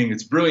streaming.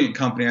 It's a brilliant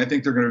company. I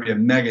think they're going to be a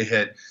mega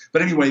hit.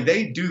 But anyway,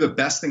 they do the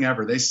best thing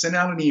ever. They send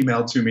out an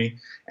email to me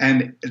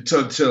and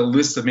to a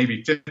list of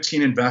maybe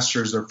 15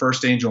 investors, their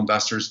first angel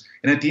investors.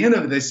 And at the end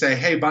of it, they say,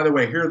 hey, by the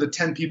way, here are the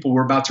 10 people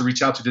we're about to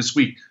reach out to this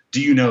week. Do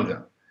you know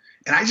them?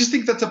 And I just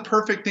think that's a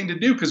perfect thing to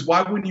do, because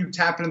why wouldn't you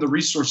tap into the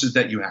resources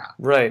that you have?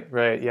 Right.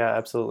 Yeah,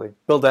 absolutely.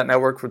 Build that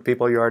network with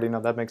people you already know.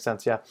 That makes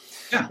sense. Yeah.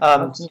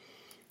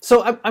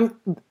 So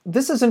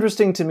this is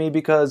interesting to me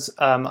because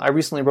I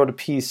recently wrote a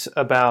piece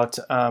about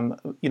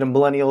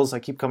millennials. I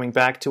keep coming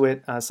back to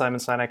it. Simon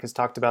Sinek has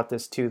talked about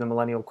this too, the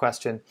millennial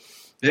question.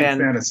 Big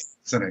fan of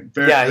Sinek.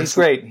 Yeah, he's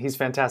great. He's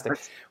fantastic.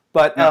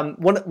 But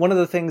one of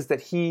the things that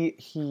he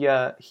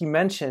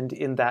mentioned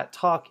in that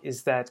talk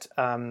is that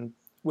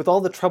with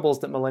all the troubles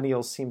that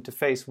millennials seem to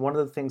face, one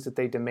of the things that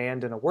they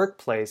demand in a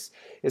workplace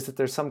is that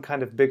there's some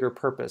kind of bigger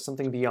purpose,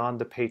 something beyond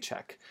the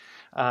paycheck.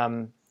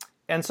 And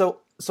so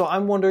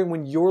I'm wondering,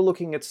 when you're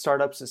looking at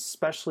startups,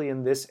 especially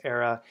in this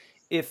era,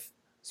 if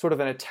sort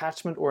of an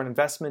attachment or an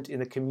investment in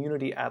the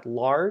community at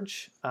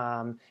large,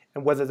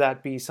 and whether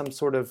that be some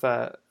sort of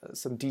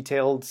some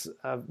detailed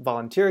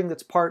volunteering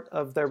that's part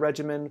of their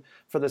regimen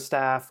for the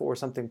staff, or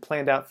something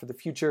planned out for the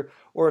future,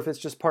 or if it's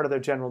just part of their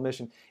general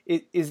mission.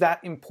 Is that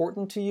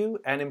important to you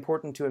and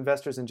important to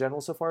investors in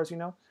general, so far as you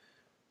know?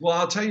 Well,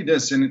 I'll tell you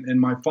this, and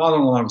my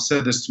father-in-law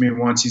said this to me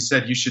once. He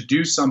said, you should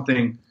do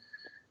something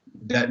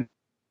that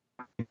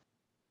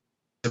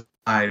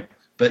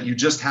you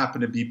just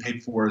happen to be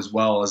paid for as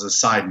well, as a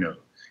side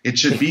note. It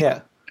should be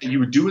you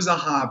would do as a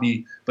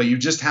hobby, but you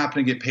just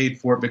happen to get paid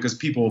for it because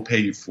people will pay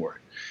you for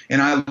it.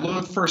 And I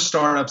look for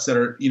startups that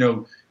are,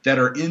 that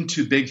are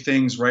into big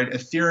things, right?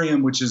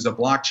 Ethereum, which is a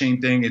blockchain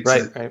thing.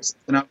 It's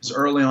and I was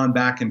early on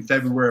back in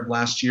February of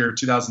last year,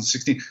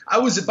 2016.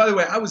 By the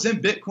way, I was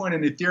in Bitcoin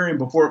and Ethereum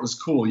before it was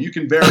cool. You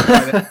can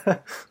verify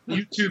that.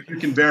 YouTube, you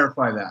can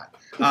verify that.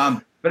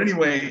 But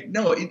anyway,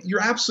 no,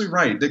 you're absolutely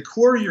right. The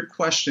core of your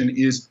question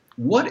is,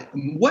 what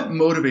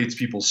motivates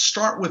people?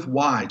 Start with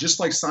why, just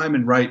like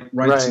Simon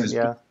writes in his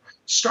book.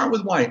 Start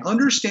with why.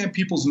 Understand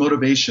people's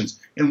motivations.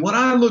 And what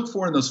I look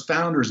for in those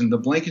founders and the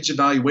Blankenship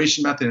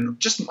evaluation method, and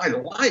just my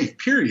life,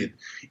 period,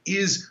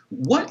 is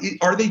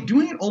are they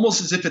doing it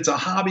almost as if it's a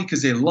hobby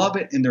because they love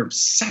it and they're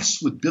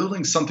obsessed with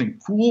building something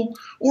cool,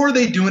 or are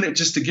they doing it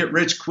just to get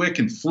rich quick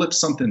and flip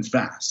something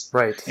fast?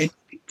 Right. And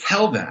you can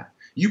tell that.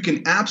 You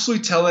can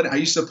absolutely tell it. I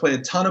used to play a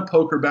ton of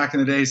poker back in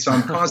the day, so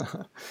I'm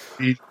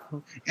constantly,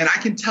 and I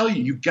can tell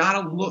you, you've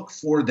got to look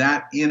for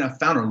that in a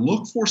founder.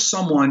 Look for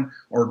someone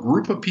or a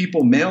group of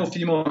people, male,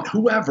 female,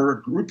 whoever,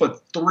 a group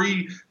of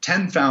 3,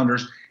 10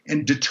 founders,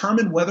 and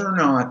determine whether or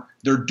not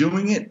they're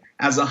doing it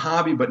as a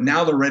hobby, but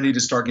now they're ready to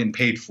start getting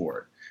paid for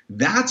it.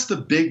 That's the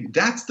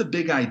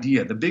big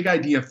idea. The big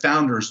idea of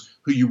founders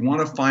who you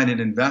want to find and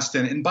invest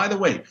in. And by the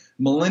way,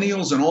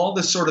 millennials and all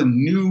this sort of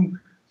new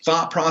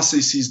thought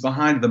processes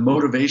behind the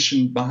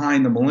motivation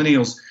behind the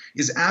millennials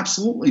is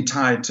absolutely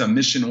tied to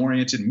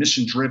mission-oriented,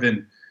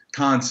 mission-driven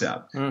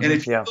concept. And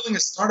if you're building a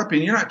startup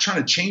and you're not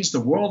trying to change the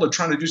world or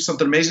trying to do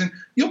something amazing,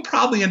 you'll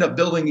probably end up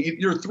building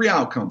your 3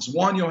 outcomes.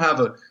 One, you'll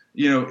have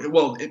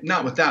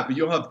not with that, but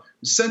you'll have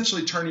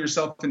essentially turning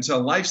yourself into a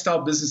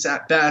lifestyle business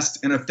at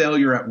best and a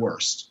failure at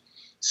worst.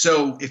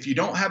 So if you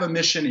don't have a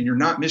mission and you're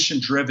not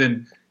mission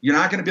driven, you're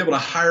not going to be able to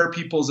hire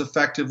people as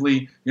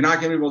effectively. You're not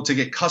going to be able to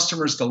get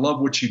customers to love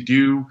what you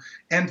do.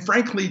 And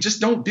frankly, just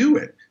don't do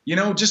it.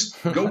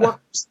 Just go work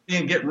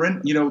and get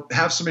rent,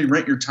 have somebody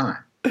rent your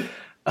time.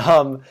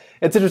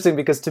 It's interesting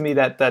because to me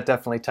that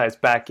definitely ties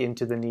back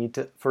into the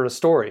need for a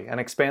story, an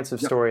expansive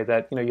story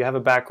that you have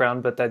a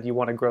background, but that you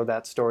want to grow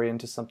that story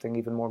into something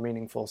even more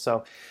meaningful.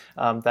 So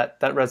that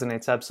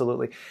resonates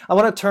absolutely. I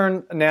want to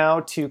turn now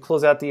to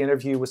close out the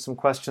interview with some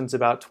questions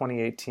about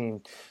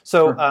 2018.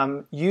 So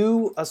sure.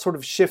 You sort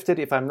of shifted,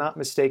 if I'm not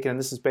mistaken, and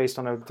this is based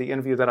on the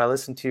interview that I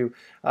listened to,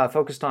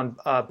 focused on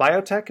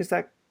biotech. Is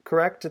that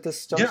correct at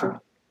this juncture?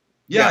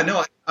 Yeah,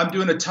 no, I'm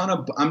doing a ton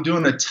of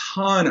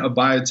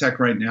biotech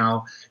right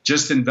now.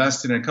 Just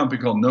invested in a company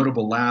called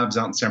Notable Labs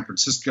out in San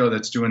Francisco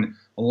that's doing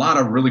a lot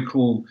of really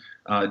cool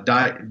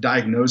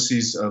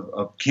diagnoses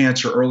of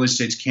cancer, early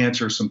stage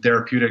cancer, some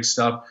therapeutic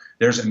stuff.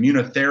 There's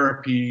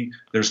immunotherapy,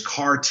 there's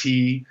CAR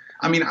T.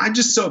 I mean, I'm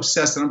just so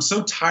obsessed, and I'm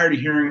so tired of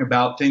hearing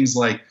about things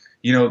like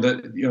a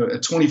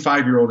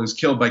 25-year-old is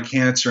killed by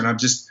cancer, and I'm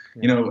just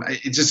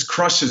it just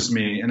crushes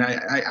me. And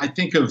I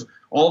think of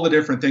all the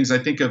different things. I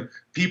think of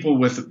people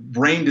with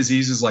brain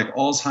diseases like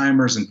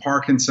Alzheimer's and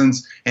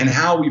Parkinson's, and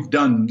how we've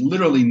done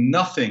literally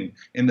nothing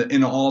in the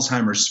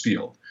Alzheimer's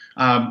field.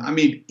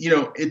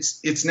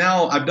 It's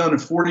now, I've done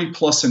 40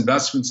 plus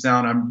investments now,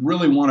 and I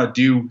really want to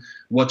do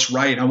what's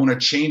right. I want to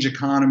change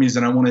economies,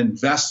 and I want to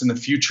invest in the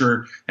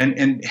future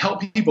and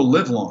help people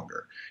live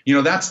longer.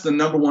 That's the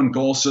number one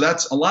goal. So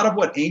that's a lot of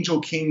what Angel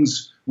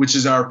Kings, which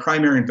is our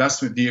primary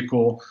investment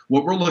vehicle,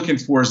 what we're looking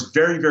for is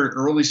very, very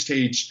early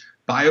stage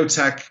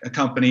biotech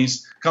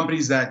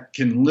companies that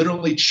can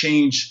literally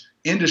change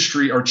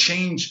industry or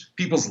change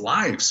people's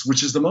lives,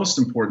 which is the most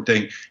important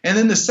thing. And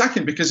then the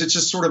second, because it's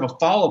just sort of a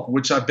follow-up,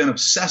 which I've been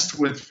obsessed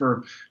with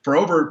for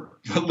over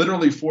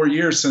literally 4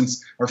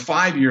 years or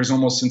 5 years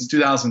almost since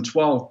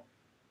 2012,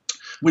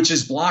 which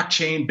is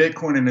blockchain,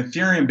 Bitcoin, and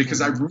Ethereum,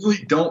 because I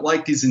really don't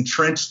like these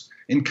entrenched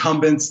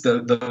incumbents,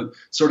 the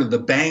sort of the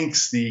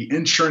banks, the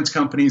insurance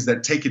companies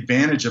that take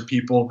advantage of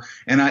people.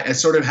 And I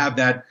sort of have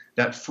that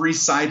free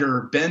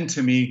cider bend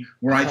to me,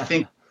 where I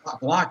think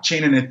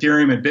blockchain and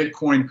Ethereum and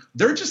Bitcoin,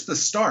 they're just the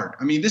start.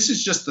 I mean, this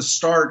is just the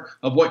start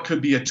of what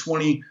could be a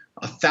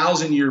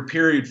 1,000-year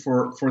period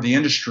for the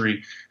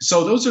industry.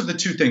 So those are the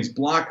two things.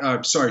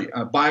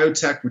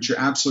 Biotech, which you're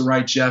absolutely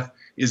right, Jeff,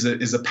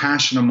 is a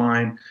passion of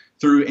mine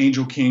through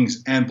Angel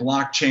Kings, and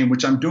blockchain,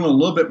 which I'm doing a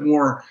little bit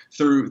more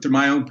through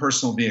my own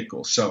personal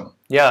vehicle. So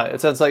yeah,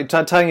 it sounds like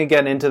tying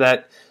again into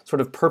that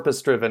sort of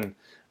purpose-driven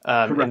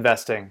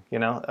investing.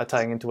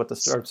 Tying into what the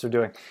startups are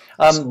doing.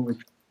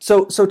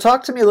 So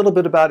talk to me a little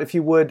bit about, if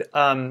you would,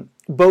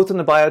 both in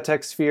the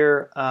biotech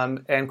sphere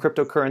and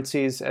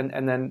cryptocurrencies,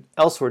 and then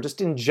elsewhere, just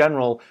in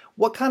general,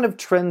 what kind of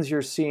trends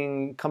you're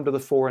seeing come to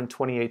the fore in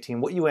 2018,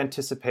 what you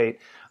anticipate,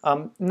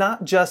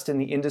 not just in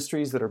the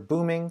industries that are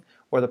booming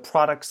or the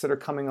products that are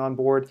coming on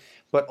board,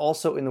 but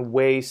also in the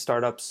way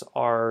startups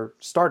are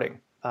starting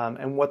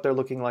and what they're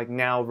looking like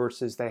now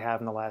versus they have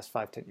in the last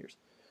 5-10 years.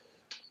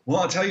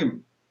 Well, I'll tell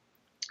you,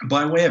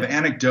 by way of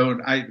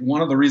anecdote,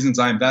 one of the reasons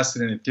I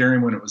invested in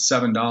Ethereum when it was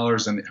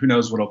 $7, and who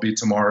knows what it'll be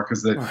tomorrow,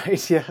 because the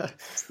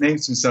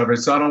names and stuff.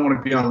 So I don't want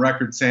to be on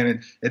record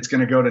saying it's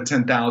going to go to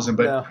 10,000,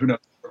 but who knows?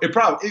 It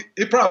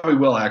probably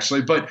will,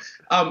 actually. But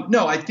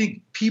no, I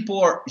think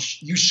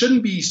you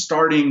shouldn't be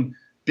starting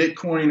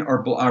Bitcoin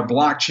or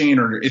blockchain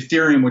or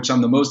Ethereum, which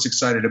I'm the most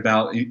excited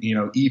about.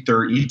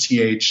 Ether,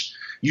 ETH.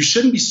 You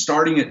shouldn't be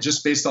starting it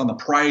just based on the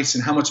price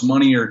and how much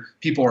money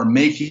people are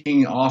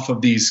making off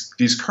of these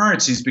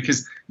currencies,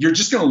 because you're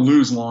just going to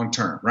lose long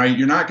term, right?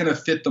 You're not going to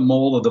fit the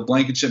mold of the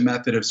Blankenship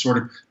method of sort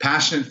of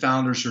passionate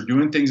founders who are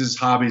doing things as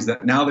hobbies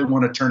that now they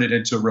want to turn it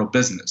into a real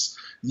business.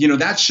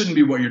 That shouldn't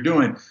be what you're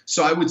doing.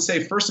 So I would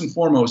say, first and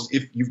foremost,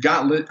 if you've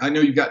got, I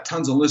know you've got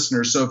tons of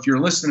listeners. So if you're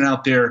listening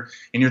out there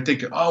and you're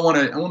thinking, oh,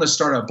 I want to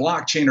start a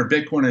blockchain or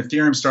Bitcoin or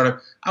Ethereum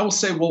startup, I will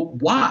say, well,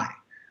 why,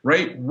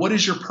 right? What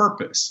is your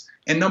purpose?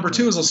 And number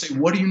two is I'll say,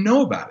 what do you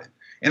know about it?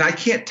 And I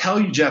can't tell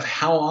you, Jeff,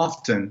 how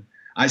often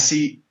I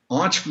see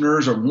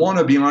entrepreneurs or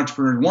wannabe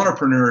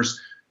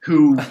entrepreneurs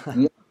who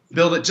want to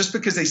build it just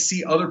because they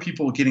see other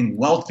people getting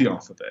wealthy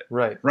off of it.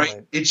 Right.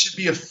 It should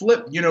be a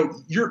flip.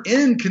 Your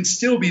end can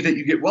still be that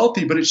you get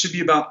wealthy, but it should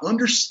be about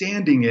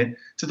understanding it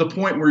to the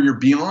point where you're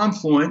beyond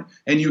fluent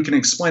and you can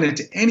explain it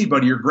to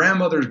anybody, your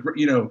grandmother,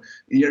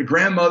 your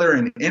grandmother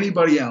and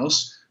anybody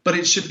else. But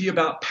it should be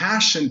about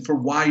passion for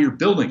why you're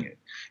building it.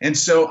 And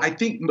so I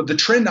think the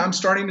trend I'm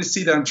starting to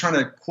see that I'm trying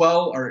to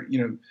quell or,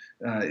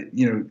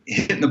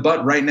 hitting the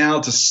butt right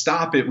now to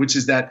stop it, which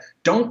is that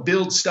don't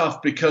build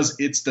stuff because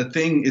it's the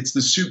thing, it's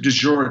the soup du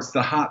jour, it's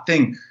the hot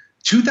thing.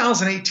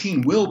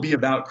 2018 will be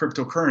about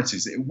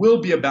cryptocurrencies. It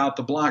will be about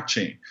the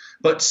blockchain.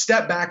 But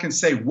step back and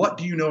say, what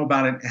do you know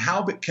about it?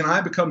 How can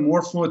I become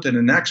more fluent than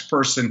the next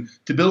person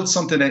to build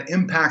something that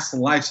impacts the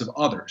lives of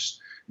others?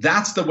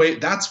 That's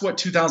what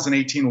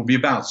 2018 will be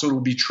about. So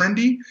it'll be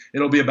trendy.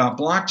 It'll be about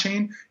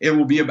blockchain. It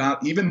will be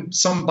about even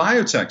some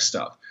biotech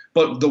stuff.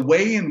 But the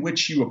way in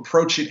which you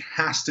approach it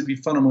has to be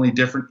fundamentally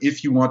different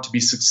if you want to be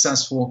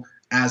successful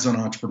as an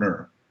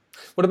entrepreneur.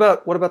 What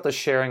about the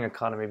sharing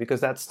economy? Because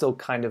that's still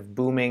kind of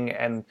booming,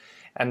 and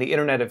the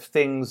Internet of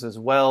Things as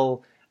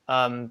well.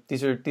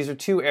 These are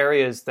two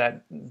areas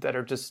that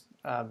are just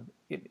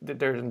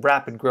they're in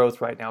rapid growth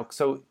right now.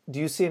 So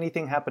do you see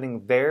anything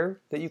happening there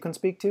that you can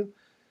speak to?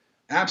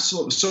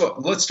 Absolutely. So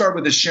let's start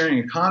with the sharing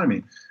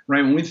economy,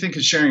 right? When we think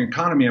of sharing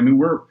economy, I mean,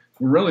 we're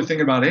really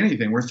thinking about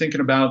anything. We're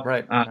thinking about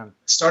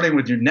starting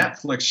with your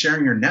Netflix,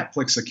 sharing your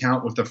Netflix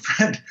account with a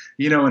friend,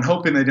 and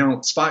hoping they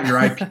don't spot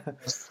your IP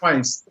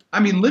twice.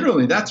 I mean,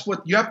 literally, that's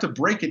what you have to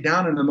break it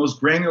down in the most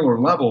granular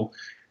level.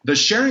 The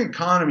sharing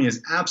economy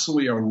is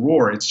absolutely a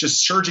roar. It's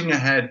just surging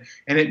ahead.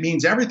 And it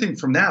means everything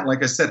from that,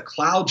 like I said,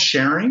 cloud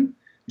sharing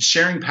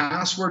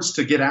passwords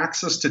to get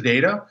access to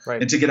data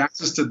and to get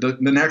access to the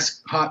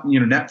next hot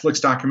Netflix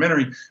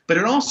documentary. But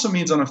it also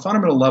means on a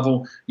fundamental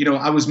level,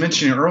 I was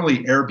mentioning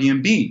earlier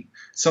Airbnb,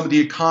 some of the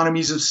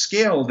economies of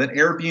scale that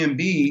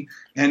Airbnb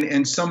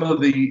and some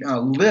of the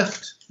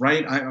Lyft,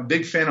 right? I'm a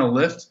big fan of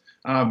Lyft.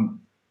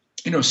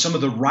 Some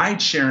of the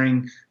ride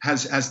sharing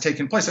has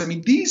taken place. I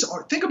mean,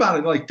 think about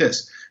it like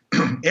this.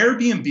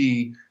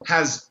 Airbnb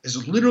has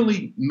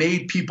literally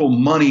made people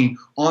money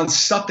on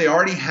stuff they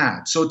already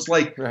had. So it's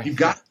like you've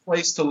got a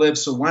place to live,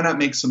 so why not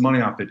make some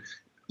money off it?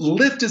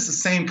 Lyft is the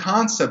same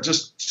concept,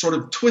 just sort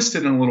of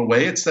twisted in a little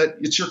way.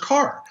 It's your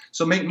car,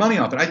 so make money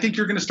off it. I think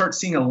you're going to start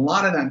seeing a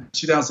lot of that in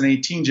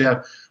 2018,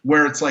 Jeff,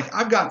 where it's like,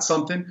 I've got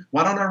something,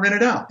 why don't I rent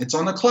it out? It's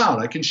on the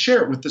cloud. I can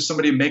share it with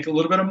somebody and make a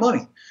little bit of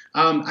money.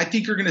 I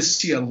think you're going to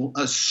see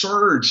a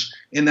surge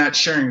in that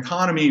sharing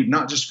economy,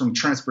 not just from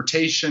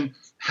transportation,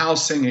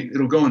 housing.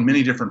 It'll go in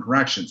many different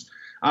directions.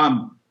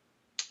 And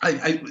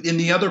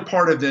the other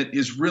part of it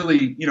is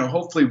really,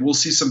 hopefully we'll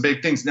see some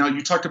big things. Now,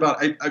 you talked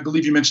about, I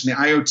believe you mentioned the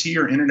IoT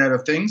or Internet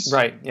of Things.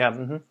 Right, yeah.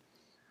 Mm-hmm.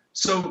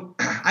 So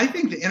I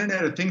think the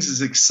Internet of Things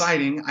is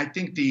exciting. I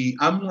think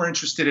I'm more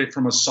interested in it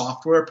from a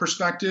software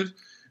perspective.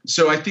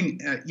 So I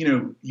think,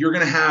 you're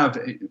going to have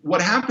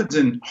what happens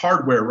in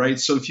hardware, right?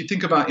 So if you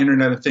think about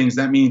Internet of Things,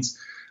 that means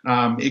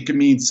it could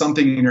mean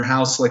something in your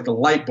house like the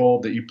light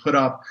bulb that you put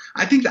up.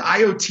 I think the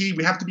IoT,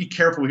 we have to be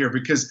careful here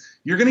because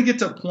you're going to get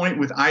to a point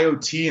with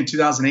IoT in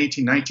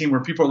 2018, 19 where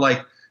people are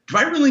like, do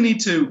I really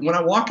need to, when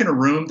I walk in a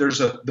room,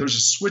 there's a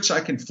switch I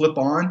can flip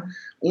on,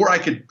 or I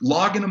could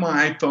log into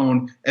my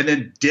iPhone and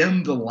then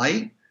dim the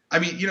light. I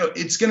mean,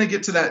 it's going to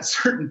get to that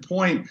certain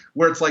point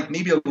where it's like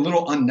maybe a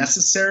little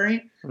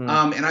unnecessary. And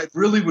I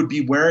really would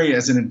be wary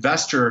as an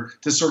investor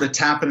to sort of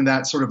tap into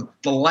that sort of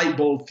the light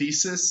bulb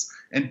thesis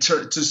and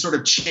to sort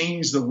of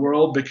change the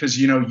world because,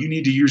 you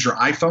need to use your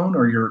iPhone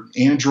or your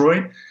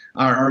Android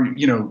or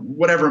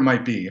whatever it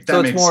might be. If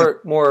that makes sense.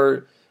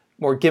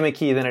 More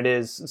gimmicky than it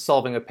is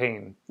solving a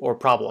pain or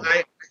problem.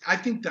 I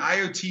think the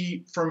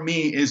IoT for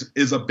me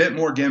is a bit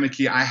more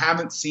gimmicky.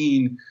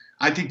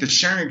 I think the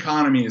sharing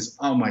economy is,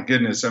 oh my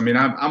goodness. I mean,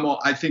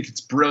 I think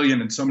it's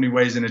brilliant in so many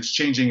ways, and it's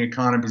changing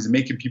economies and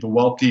making people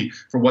wealthy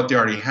for what they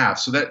already have.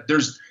 So that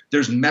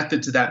there's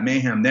method to that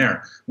mayhem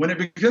there. When it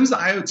becomes the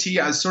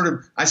IoT,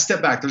 I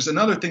step back. There's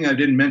another thing I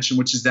didn't mention,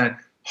 which is that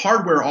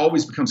hardware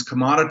always becomes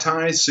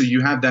commoditized. So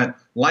you have that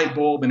light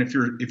bulb, and if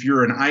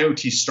you're an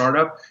IoT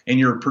startup and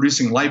you're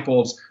producing light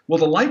bulbs, well,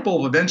 the light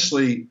bulb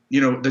eventually,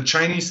 the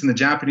Chinese and the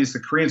Japanese,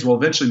 the Koreans will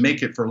eventually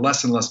make it for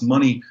less and less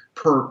money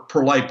per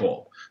light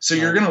bulb. So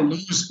you're going to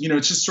lose,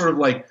 it's just sort of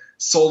like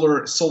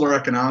solar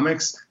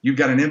economics. You've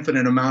got an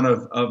infinite amount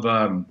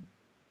of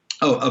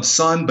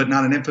sun, but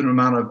not an infinite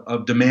amount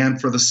of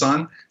demand for the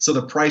sun. So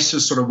the price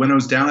just sort of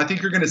winnows down. I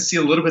think you're going to see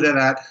a little bit of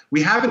that.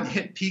 We haven't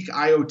hit peak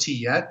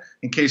IoT yet,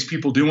 in case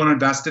people do want to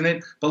invest in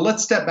it. But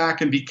let's step back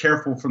and be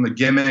careful from the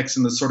gimmicks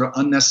and the sort of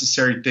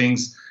unnecessary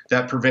things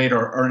that pervade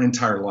our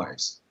entire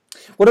lives.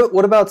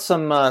 What about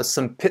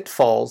some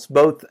pitfalls,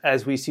 both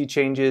as we see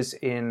changes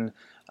in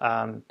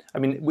I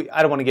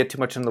don't want to get too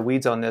much in the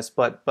weeds on this,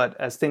 but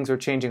as things are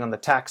changing on the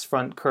tax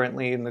front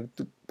currently in the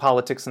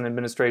politics and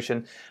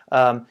administration,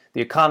 the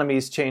economy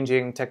is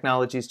changing,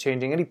 technology is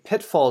changing. Any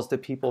pitfalls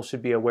that people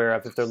should be aware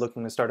of if they're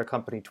looking to start a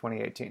company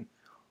 2018?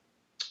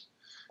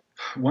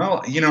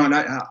 Well, and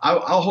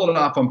I'll hold it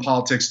off on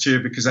politics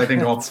too, because I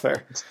think That's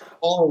fair.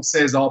 all I'll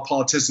say is all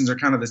politicians are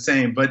kind of the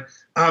same. But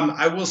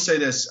I will say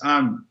this.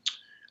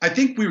 I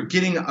think we're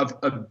getting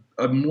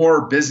a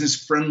more business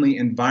friendly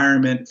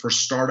environment for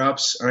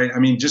startups. Right? I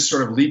mean, just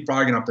sort of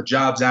leapfrogging off the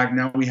Jobs Act.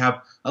 Now we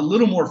have a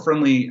little more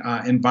friendly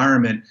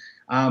environment.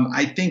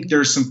 I think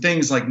there's some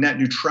things like net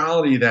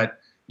neutrality that,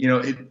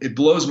 it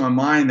blows my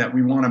mind that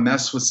we want to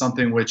mess with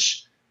something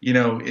which,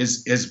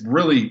 is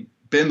really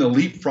been the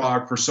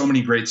leapfrog for so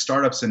many great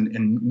startups and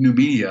new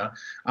media.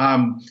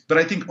 But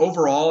I think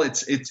overall,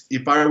 it's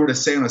if I were to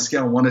say on a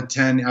scale of 1 to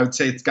 10, I would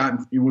say it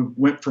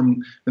went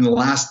from in the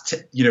last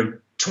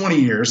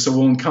 20 years, so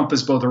we'll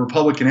encompass both a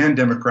Republican and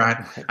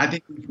Democrat. I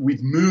think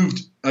we've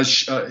moved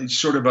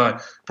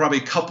probably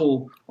a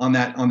couple on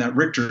that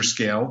Richter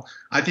scale.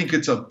 I think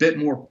it's a bit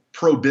more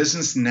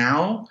pro-business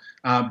now.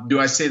 Do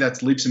I say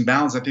that's leaps and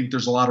bounds? I think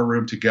there's a lot of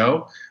room to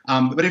go.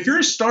 But if you're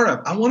a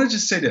startup, I want to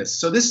just say this.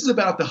 So this is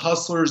about the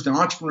hustlers, the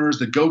entrepreneurs,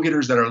 the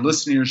go-getters that are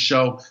listening to your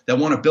show that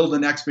want to build the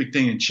next big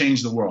thing and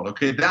change the world.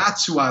 Okay,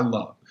 that's who I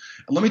love.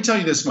 And let me tell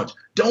you this much.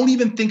 Don't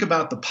even think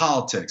about the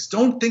politics.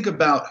 Don't think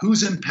about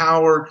who's in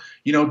power.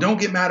 Don't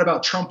get mad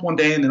about Trump one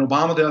day and then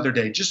Obama the other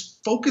day.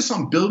 Just focus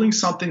on building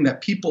something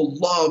that people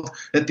love,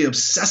 that they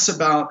obsess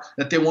about,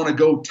 that they want to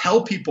go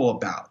tell people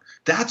about.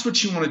 That's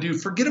what you want to do.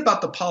 Forget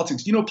about the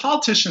politics.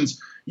 Politicians,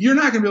 you're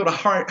not going to be able to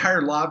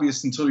hire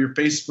lobbyists until you're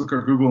Facebook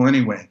or Google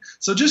anyway.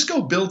 So just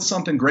go build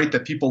something great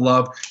that people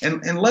love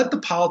and let the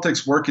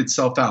politics work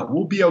itself out.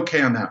 We'll be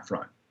okay on that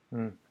front.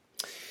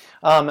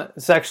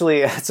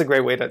 It's a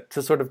great way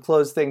to sort of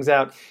close things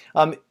out.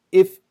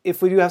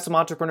 If we do have some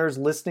entrepreneurs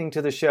listening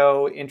to the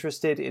show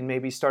interested in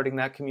maybe starting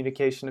that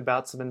communication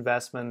about some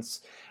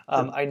investments,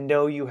 I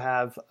know you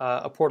have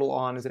a portal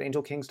on, is it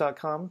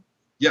angelkings.com?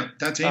 Yeah,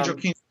 that's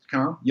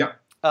angelkings.com. Yep.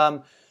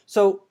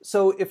 So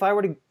if I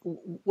were to,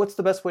 what's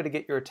the best way to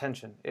get your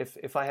attention?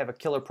 If I have a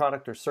killer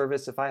product or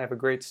service, if I have a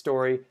great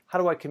story, how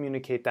do I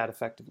communicate that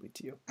effectively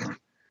to you?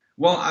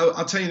 Well,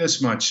 I'll tell you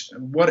this much.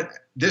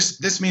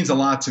 This means a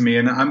lot to me,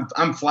 and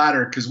I'm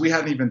flattered because we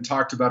hadn't even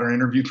talked about our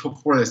interview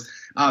before this.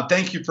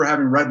 Thank you for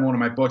having read one of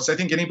my books. I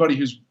think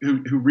anybody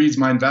who reads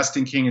my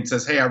Investing King and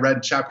says, "Hey, I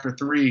read chapter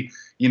 3,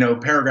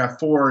 paragraph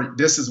 4.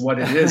 This is what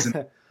it is."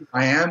 And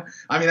I am.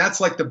 I mean,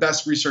 that's like the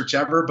best research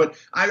ever. But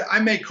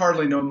I make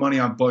hardly no money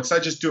on books. I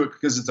just do it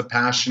because it's a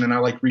passion, and I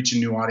like reaching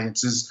new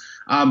audiences.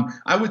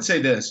 I would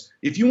say this: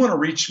 if you want to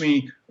reach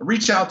me,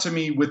 reach out to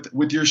me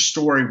with your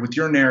story, with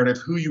your narrative,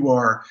 who you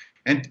are.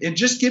 And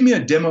just give me a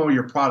demo of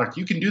your product.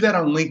 You can do that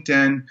on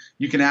LinkedIn.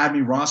 You can add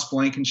me, Ross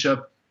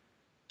Blankenship,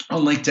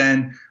 on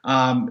LinkedIn.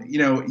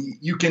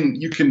 You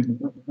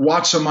can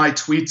watch some of my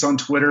tweets on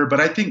Twitter, but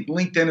I think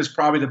LinkedIn is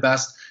probably the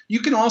best.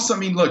 You can also,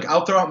 look,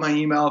 I'll throw out my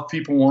email if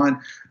people want.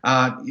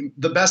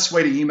 The best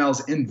way to email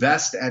is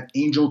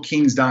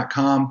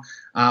invest@angelkings.com.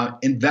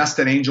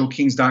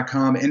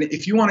 Invest@angelkings.com. And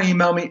if you want to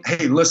email me,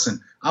 hey,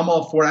 listen, I'm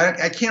all for it.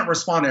 I can't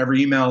respond to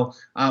every email,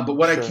 but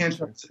what I can,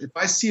 if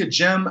I see a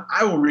gem,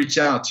 I will reach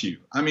out to you.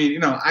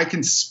 I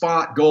can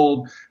spot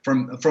gold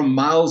from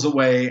miles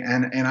away,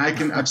 and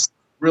I've seen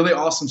really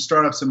awesome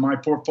startups in my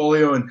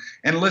portfolio.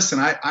 And listen,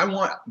 I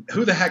want,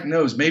 who the heck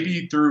knows,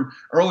 maybe through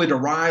Early to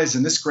Rise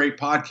and this great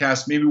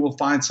podcast, maybe we'll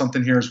find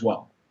something here as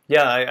well.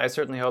 Yeah, I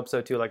certainly hope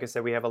so too. Like I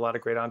said, we have a lot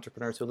of great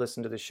entrepreneurs who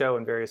listen to the show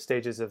in various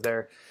stages of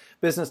their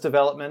business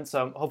development.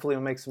 So hopefully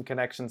we'll make some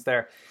connections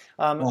there.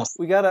 Awesome.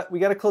 We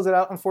gotta close it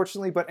out,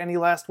 unfortunately. But any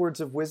last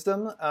words of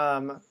wisdom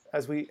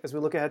as we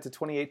look ahead to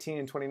 2018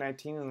 and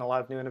 2019 and a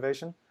lot of new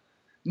innovation?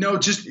 No,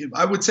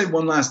 I would say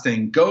one last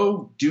thing.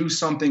 Go do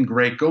something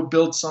great. Go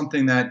build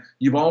something that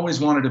you've always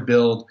wanted to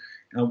build.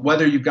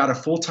 Whether you've got a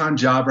full-time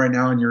job right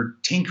now and you're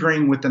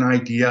tinkering with an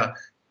idea,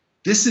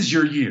 this is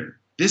your year.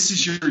 This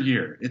is your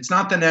year. It's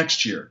not the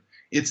next year.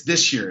 It's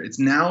this year.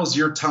 Now's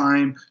your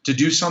time to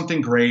do something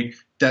great.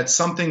 That's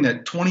something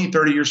that 20,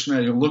 30 years from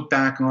now, you'll look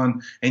back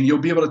on and you'll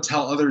be able to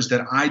tell others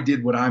that I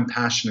did what I'm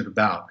passionate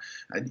about.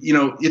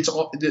 It's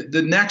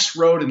the next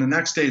road and the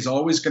next day is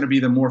always going to be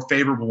the more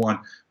favorable one,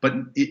 but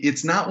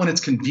it's not when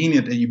it's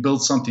convenient that you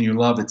build something you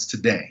love. It's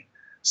today.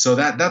 So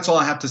that's all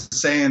I have to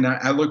say. And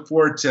I look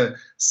forward to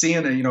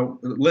seeing,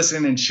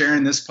 listening and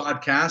sharing this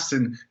podcast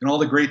and all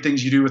the great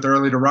things you do with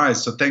Early to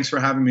Rise. So thanks for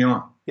having me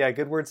on. Yeah,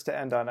 good words to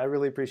end on. I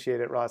really appreciate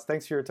it, Ross.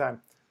 Thanks for your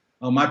time.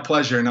 Oh, my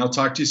pleasure. And I'll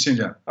talk to you soon,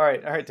 Jeff. All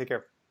right. Take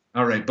care.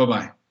 All right.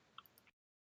 Bye-bye.